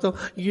命當中。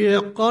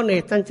若果你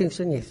係真正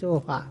信耶穌嘅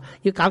話，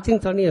要搞清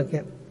楚呢樣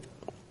嘢。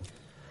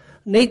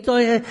你再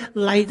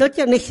嚟咗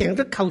之後，你成日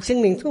都求聖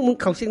靈充滿，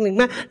求聖靈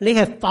咩？你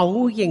係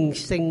否認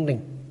聖靈。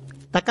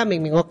大家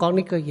明唔明我講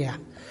呢句嘢啊？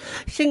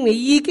聖靈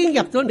已經入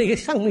咗你嘅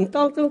生命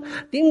當中，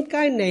點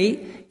解你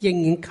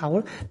仍然求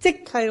咧？即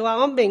係話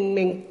我明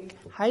明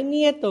喺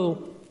呢一度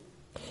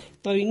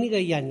對呢個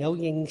人有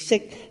認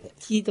識，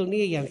知道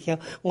呢個人嘅時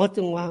候，我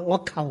仲話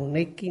我求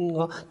你見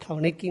我，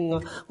求你見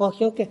我，我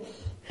想嘅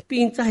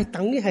變就係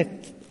等於係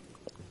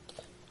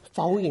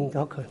否認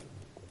咗佢。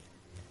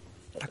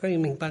大家要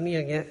明白呢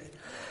樣嘢。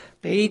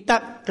彼得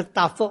嘅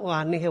答覆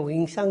話你係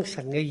永生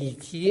神嘅兒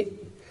子。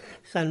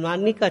神話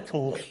呢個係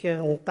從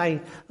上帝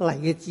嚟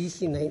嘅指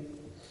示你，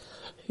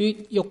血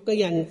肉嘅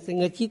人淨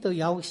係知道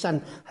有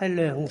神係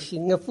良善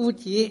嘅夫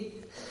子，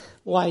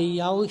唯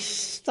有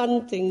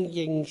真正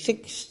認識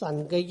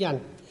神嘅人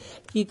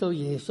知道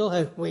耶穌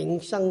係永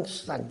生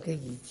神嘅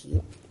兒子，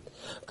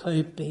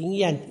佢俾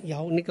人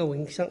有呢個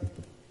永生。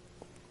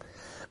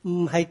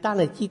唔係單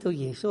係知道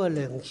耶穌係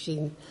良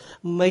善，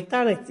唔係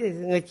單係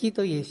淨係知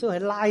道耶穌係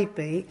拉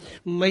比，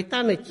唔係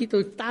單係知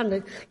道單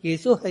係耶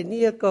穌係呢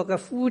一個嘅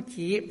夫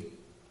子。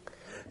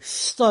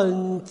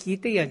信子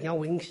的人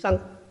有永生，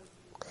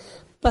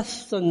不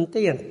信的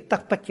人得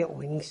不着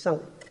永生。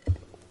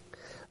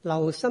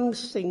留心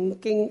聖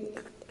經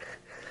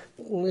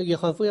約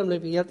翰福音裏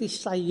邊有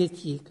啲細嘅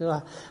字，佢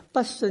話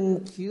不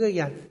信主嘅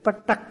人不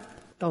得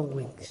到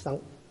永生，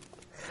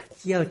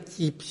只有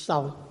接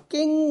受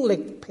經歷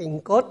蘋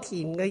果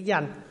甜嘅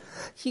人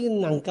先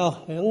能夠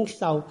享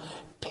受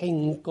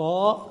蘋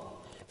果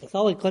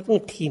所謂嗰種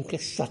甜嘅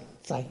實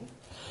際。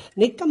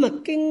你今日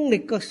經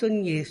歷過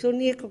信耶穌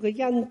呢一個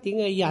嘅恩典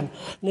嘅人，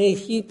你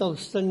知道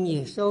信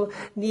耶穌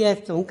呢一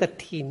種嘅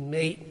甜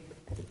美，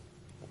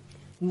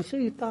唔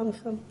需要擔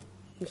心，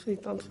唔需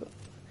要擔心。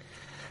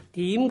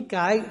點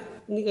解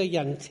呢個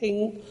人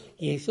稱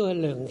耶穌係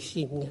良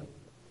善嘅？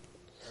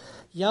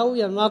有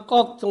人話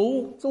各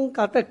種宗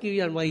教都係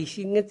叫人為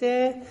善嘅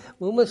啫，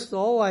冇乜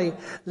所謂。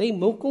你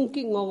唔好攻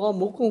擊我，我唔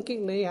好攻擊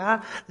你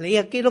嚇。你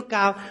係基督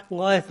教，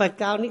我係佛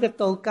教，呢個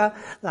道教，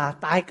嗱，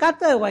大家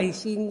都係為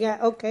善嘅。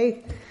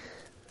OK，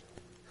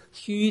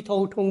 殊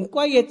途同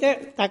歸嘅啫，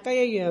大家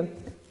一樣。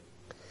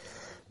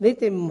你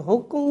哋唔好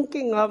攻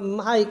擊我，唔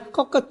係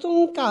各個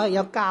宗教係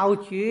有教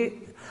主，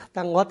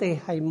但我哋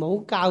係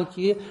冇教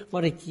主，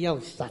我哋只有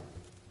神。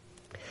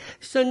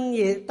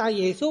但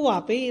耶穌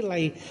話俾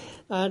嚟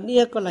呢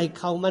一個嚟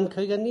求問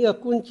佢嘅呢個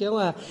官長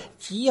話，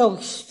只有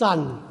神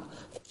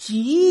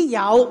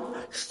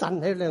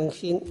係良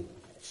善，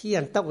使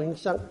人得永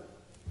生。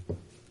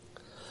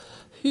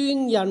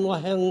勸人和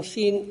行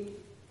善，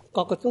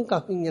各個宗教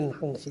勸人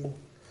行善，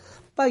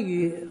不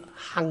如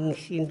行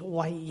善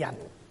為人。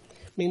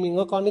明明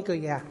我講呢句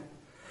嘢啊？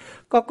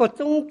各個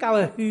宗教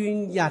係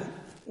勸人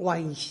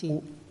為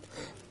善，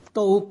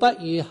倒不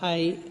如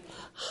係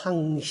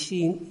行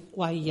善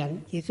為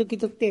人。耶穌基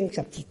督釘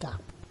十字架，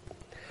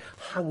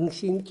行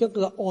善將佢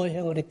嘅愛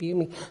向我哋表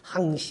明，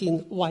行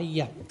善為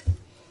人。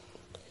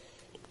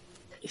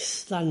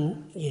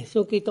神耶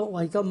穌基督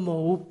為咗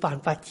冇辦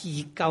法自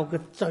救嘅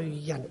罪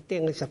人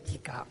釘喺十字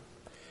架，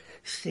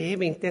捨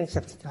命釘十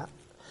字架。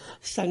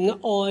神嘅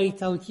愛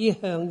就只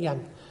向人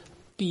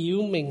表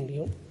明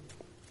了。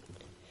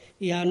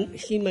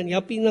試問有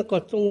邊一個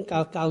宗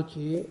教教主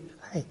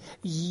係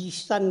以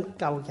身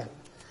救人？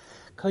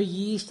佢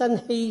以身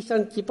犧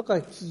牲，只不過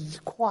係自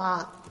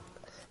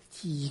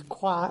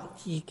誇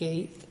自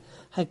己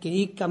係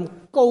幾咁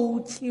高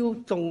超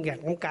眾人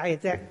咁解嘅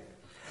啫。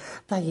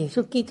但係耶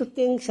穌基督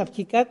釘十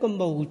字架，一個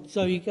無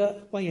罪嘅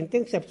為人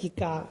釘十字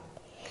架，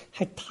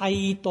係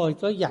替代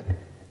咗人。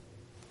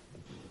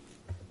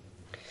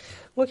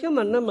我想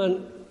問一問，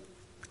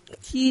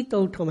知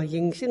道同埋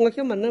認識，我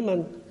想問一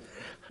問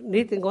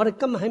你哋，我哋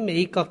今日喺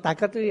美國，大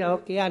家都有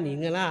幾廿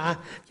年噶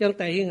啦嚇，張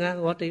弟兄啊，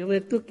我哋咁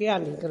樣都幾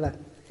廿年噶啦。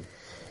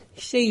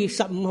4月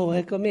15號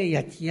係個咩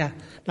日子啊？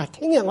嗱，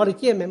聽日我哋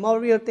知係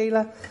Memorial Day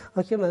啦。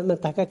我想問一問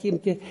大家知唔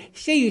知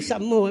4月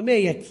15號係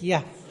咩日子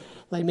啊？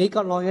嚟美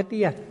國耐一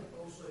啲人，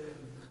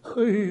好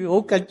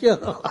緊張。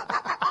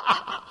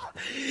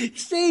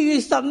4月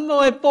15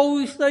號係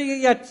報稅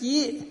嘅日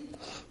子，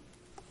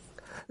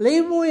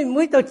你會唔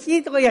會就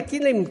知道個日子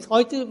你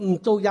唔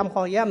做任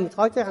何嘢，唔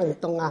採取行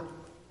動啊？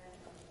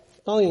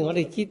當然我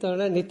哋知道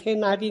咧，你聽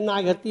嗰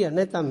啲人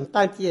咧就唔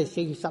單止係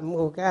4月15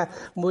號嘅，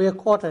每個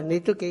quarter 你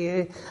都記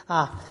去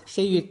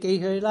4月寄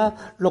去啦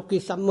，6月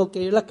15號寄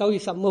去啦，9月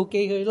15號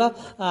寄去啦，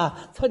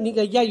出年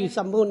嘅1月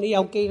15號你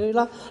又寄去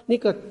啦。呢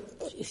個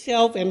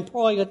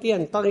self-employed 嗰啲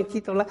人當然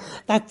知道啦，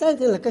但係真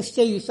正嚟嘅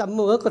4月15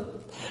號一個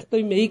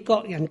對美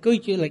國人居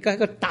住嚟嘅一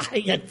個大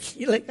日子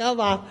嚟啊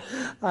嘛。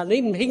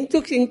你唔慶祝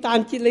聖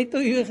誕節，你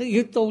都要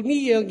做呢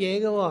樣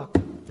嘢嘅喎。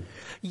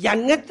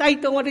人嘅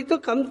制度我哋都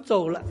咁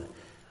做啦。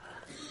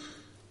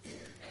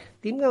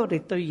點解我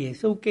哋對耶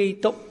穌基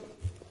督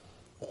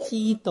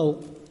知道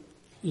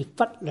而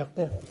忽略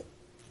呢？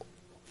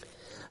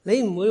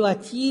你唔會話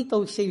知道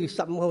4月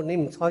15號你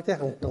唔採取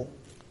行動。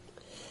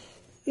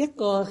一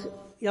個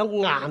有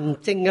癌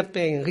症嘅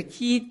病人，佢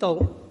知道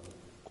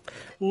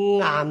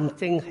癌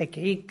症係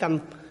幾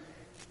咁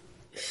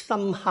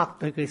深刻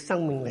對佢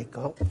生命嚟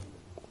講，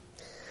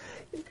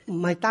唔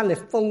係單係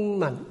風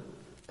聞，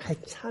係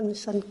親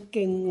身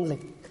經歷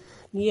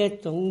呢一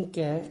種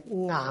嘅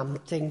癌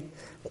症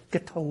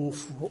嘅痛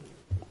苦。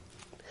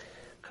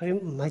佢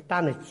唔係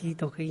單係知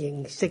道，佢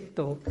認識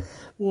到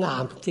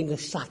癌症嘅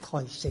殺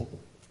害性。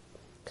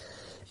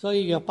所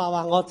以約伯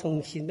話：我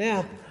從前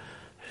呢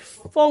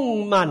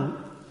風聞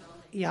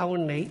有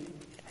你，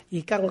而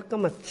家我今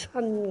日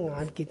親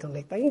眼見到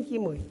你。弟兄姊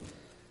妹，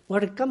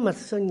我哋今日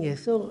信耶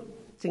穌，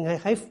淨係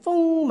喺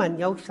風聞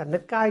有神嘅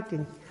階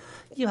段，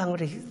因為我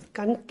哋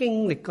緊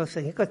經歷過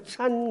成一個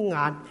親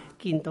眼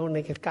見到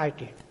你嘅階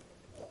段。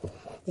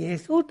耶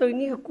穌對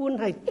呢個官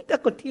係一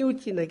個挑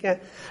戰嚟嘅，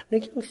你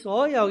將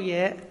所有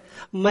嘢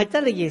唔係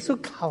真係耶穌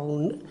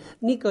求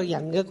呢個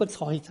人嘅個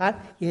財產，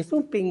耶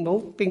穌並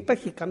不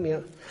是咁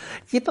樣，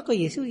只不過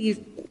耶穌要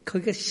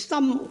佢嘅心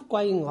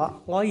歸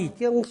我，我而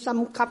將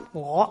心給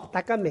我，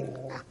大家明唔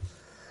明啊？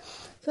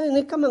所以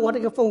你今日我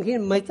哋嘅奉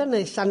獻唔係真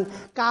係神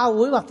教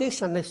會或者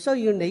神係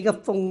需要你嘅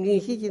奉獻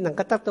先至能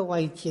夠得到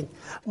惠賜，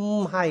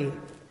唔係。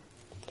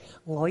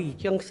我而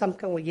將心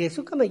交我，耶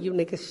穌今日要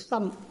你嘅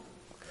心，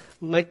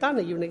唔係單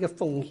係要你嘅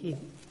奉獻。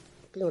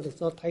俾我哋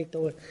所睇到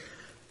嘅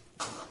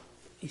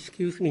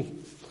 ，excuse me，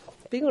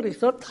 俾我哋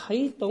所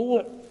睇到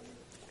嘅，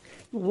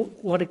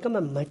我哋今日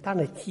唔係單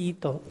係知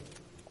道，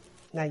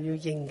但係要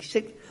認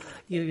識，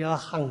要有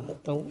行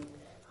動。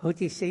好似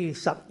4月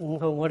15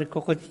號，我哋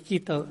個個都知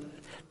道，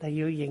但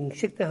係要認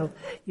識之後，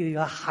要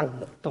有行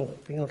動，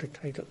俾我哋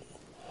睇到。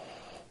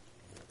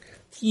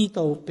知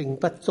道並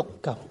不足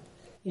夠，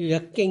要有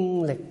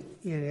經歷，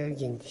要有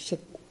認識，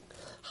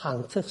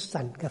行出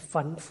神嘅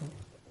吩咐。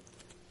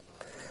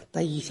第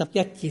21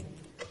節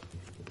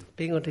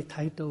俾我哋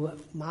睇到啊，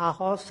馬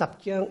可10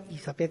章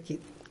21節，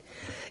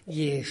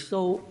耶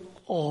穌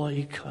愛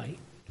佢。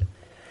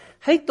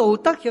喺道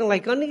德上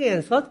嚟講，呢個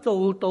人所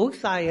做到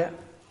晒啊。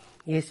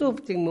耶穌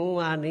正冇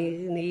話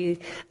你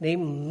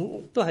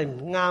唔都係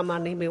唔啱啊！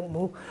你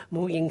冇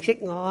認識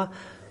我啊！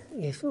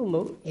耶穌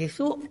冇，耶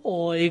穌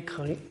愛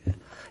佢，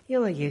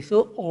因為耶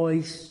穌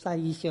愛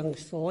世上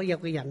所有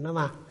嘅人啊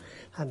嘛，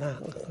係咪？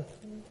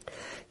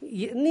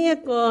而呢一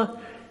個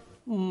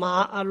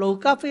路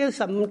加福音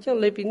15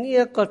章裏邊呢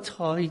一個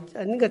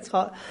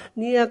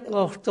呢一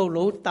個做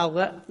老豆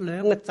嘅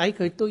兩個仔，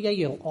佢都一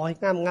樣愛，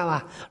啱唔啱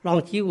啊？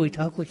浪子回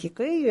頭嘅故事，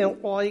佢一樣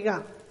愛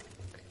噶。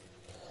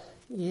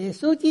耶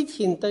穌之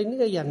前對呢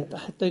個人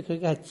對佢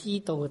嘅係知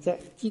道嘅啫，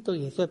知道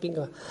耶穌係邊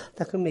個，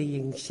但佢未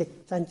認識，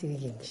真正嘅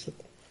認識。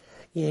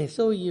耶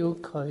穌要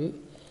佢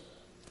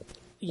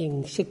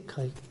認識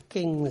佢，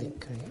經歷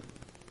佢。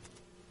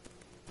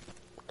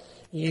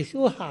耶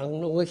穌行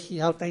路嘅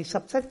時候，第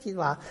17節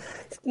話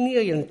呢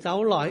個人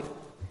走來，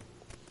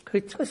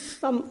佢出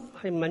心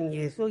係問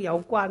耶穌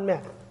有關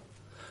咩？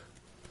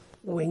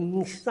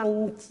永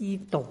生之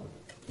道，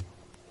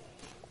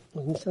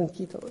永生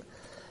之道。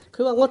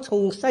佢話我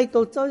從細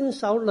到遵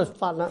守律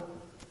法啦。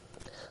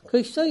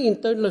佢雖然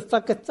對律法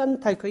嘅真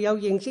諦佢有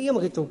認識，因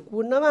為佢做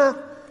官啊嘛。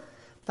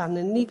但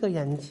係呢個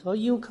人所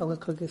要求嘅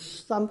佢嘅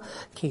心，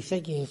其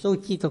實耶穌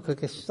知道佢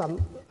嘅心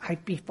喺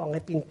邊，放喺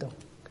邊度。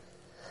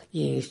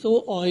耶穌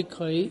愛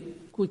佢，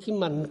故此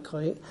問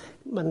佢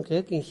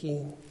一件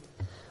事：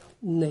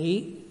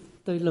你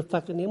對律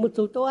法嘅你有冇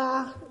做到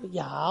啊？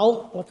有，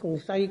我從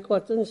細個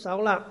遵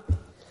守啦。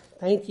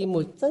弟兄姊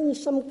妹，真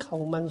心求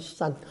問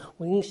神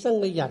永生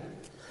嘅人，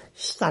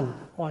神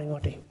愛我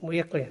哋每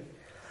一個人，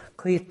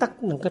佢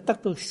能夠得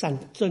到神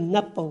進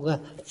一步嘅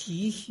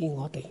指示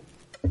我哋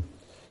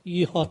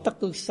如何得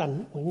到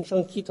神永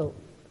生之道，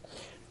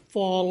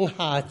放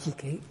下自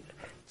己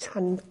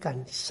親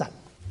近神，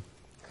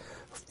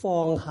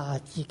放下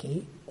自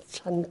己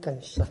親近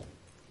神。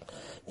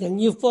人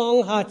要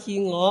放下自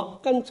我，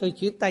跟隨主。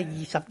第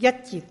21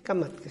節今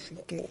日嘅聖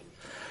經，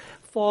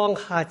放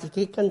下自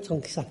己跟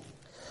從神。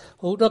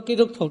好多基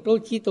督徒都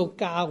知道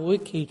教會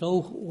祈禱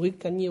會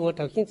緊要，我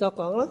頭先所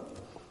講啦，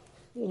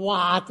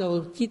話就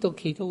知道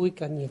祈禱會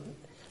緊要，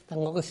但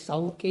我個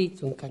手機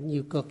仲緊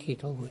要過祈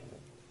禱會。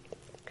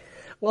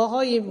我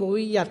可以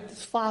每日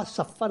花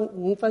5分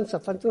10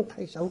分鐘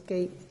睇手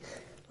機，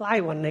拉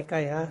勻嚟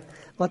計啊，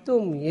我都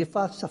唔願意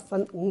花5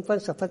分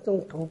10分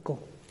鐘禱告。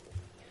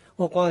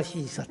我講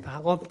事實啊，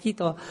我知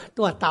道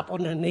都係答案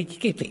係你自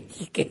己俾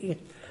自己嘅，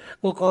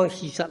我講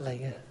事實嚟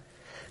嘅。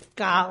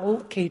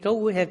祈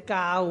禱會係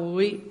教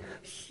會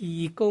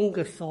事工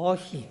嘅鎖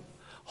匙，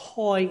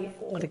開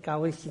我哋教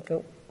會事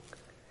工，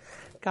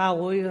教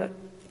會嘅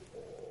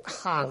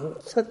行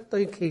出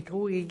對祈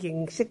禱會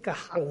認識嘅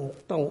行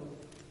動，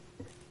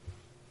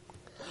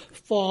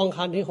放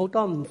下你好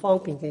多唔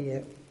方便嘅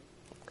嘢，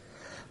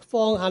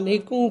放下你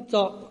工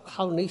作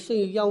後你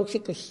需要休息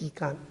嘅時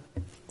間，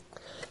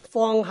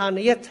放下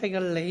你一切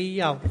嘅理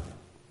由，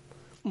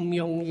唔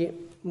容易。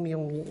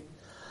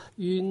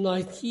原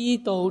來知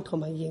道同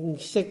埋認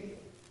識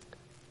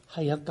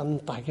係有咁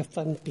大嘅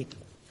分別。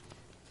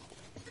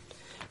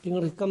喺我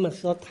哋今日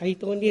所睇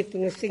到呢一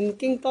段嘅聖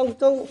經當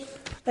中，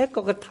一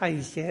個嘅提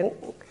醒：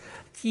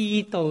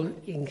知道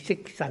認識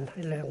神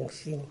係良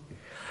善，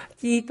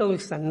知道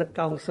神嘅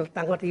救贖，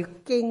但我哋要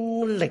經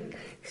歷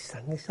神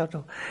嘅手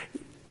度，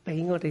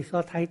俾我哋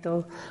所睇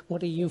到，我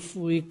哋要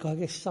悔改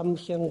嘅心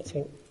相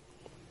稱。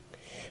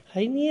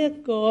喺呢一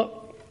個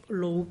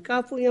路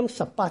加福音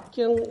18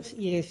章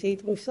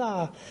24到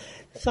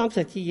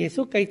30節，耶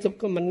穌繼續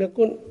嘅問個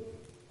官：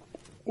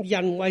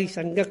人為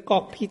神嘅國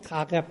撇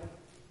下嘅，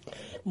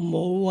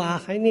冇話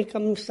喺呢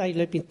今世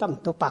裏邊得唔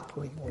到百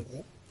倍回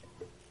應。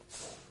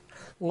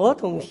我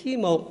同師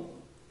母，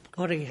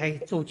我哋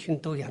係做傳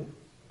道人，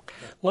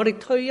我哋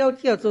退休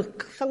之後做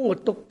生活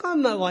到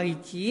今日為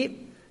止，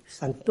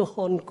神都看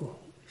顧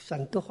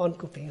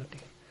俾我哋。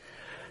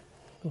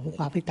我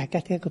話俾大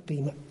家聽一個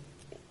秘密。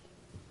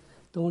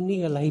到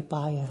呢個禮拜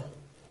啊，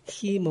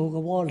師母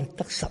嘅wallet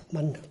得10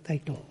蚊低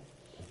到，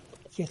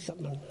只係10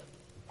蚊。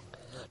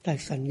但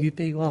係神預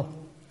備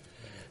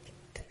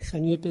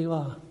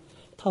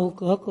透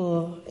過一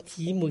個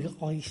姊妹嘅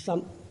愛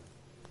心，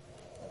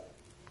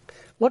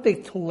我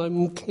哋從來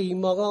唔期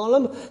望啊！我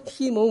諗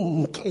師母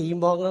唔期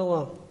望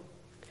啊，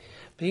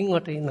俾我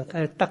哋能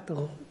夠得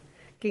到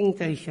經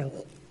濟上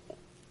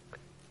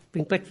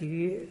並不至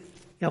於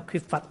有缺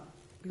乏。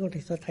俾我哋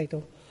所睇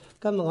到，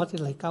今日我哋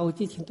嚟教會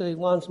之前都去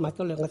安買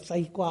咗2個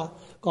西瓜，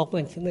各個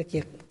人請一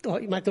隻，都可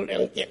以買到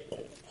2隻。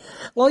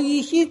我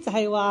意思就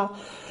係話，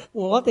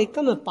我哋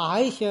今日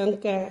擺上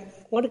嘅，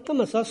我哋今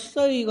日所需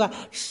嘅，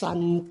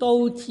神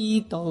都知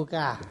道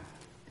噶。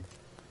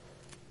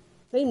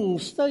你唔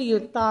需要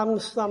擔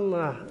心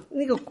啊！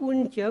呢個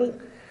官長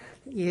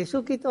耶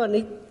穌基督話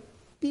你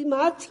變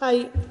埋一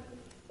切，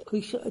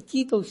佢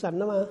知道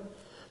神啊嘛，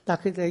但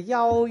佢就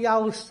憂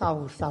憂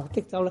愁愁的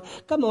走啦。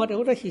今日我哋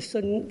好多時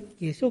信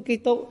耶穌基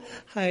督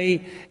係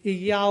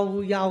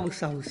憂憂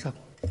愁愁，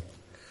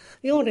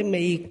因為我哋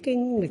未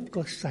經歷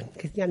過神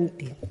嘅恩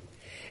典，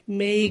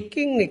未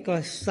經歷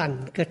過神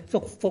嘅祝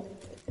福。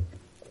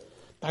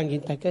但願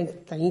弟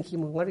兄姊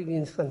妹，我哋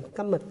願神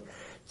今日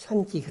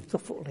親自嘅祝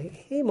福你，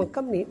希望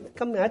今日一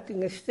段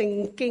嘅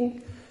聖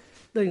經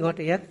對我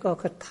哋一個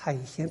嘅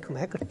提醒同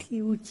埋一個挑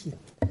戰，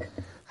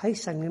喺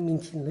神嘅面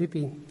前裏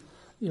邊，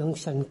讓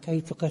神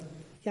繼續嘅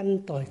恩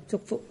待祝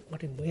福我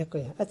哋每一個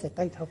人，一齊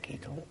低頭祈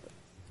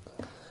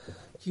禱。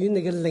主，你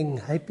嘅靈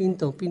喺邊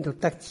度，邊度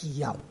得自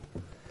由。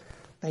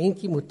弟兄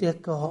姊妹都一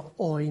個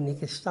愛你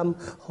嘅心，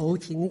好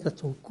似呢個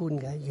做官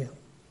嘅一樣。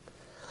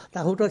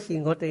但好多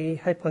時我哋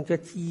係憑着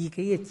自己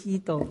嘅知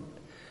道，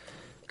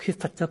缺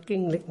乏咗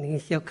經歷你嘅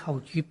時候，求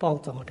主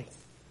幫助我哋，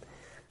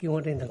叫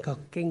我哋能夠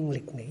經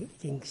歷你、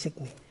認識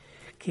你。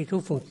祈禱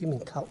奉主名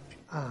求，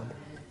阿們。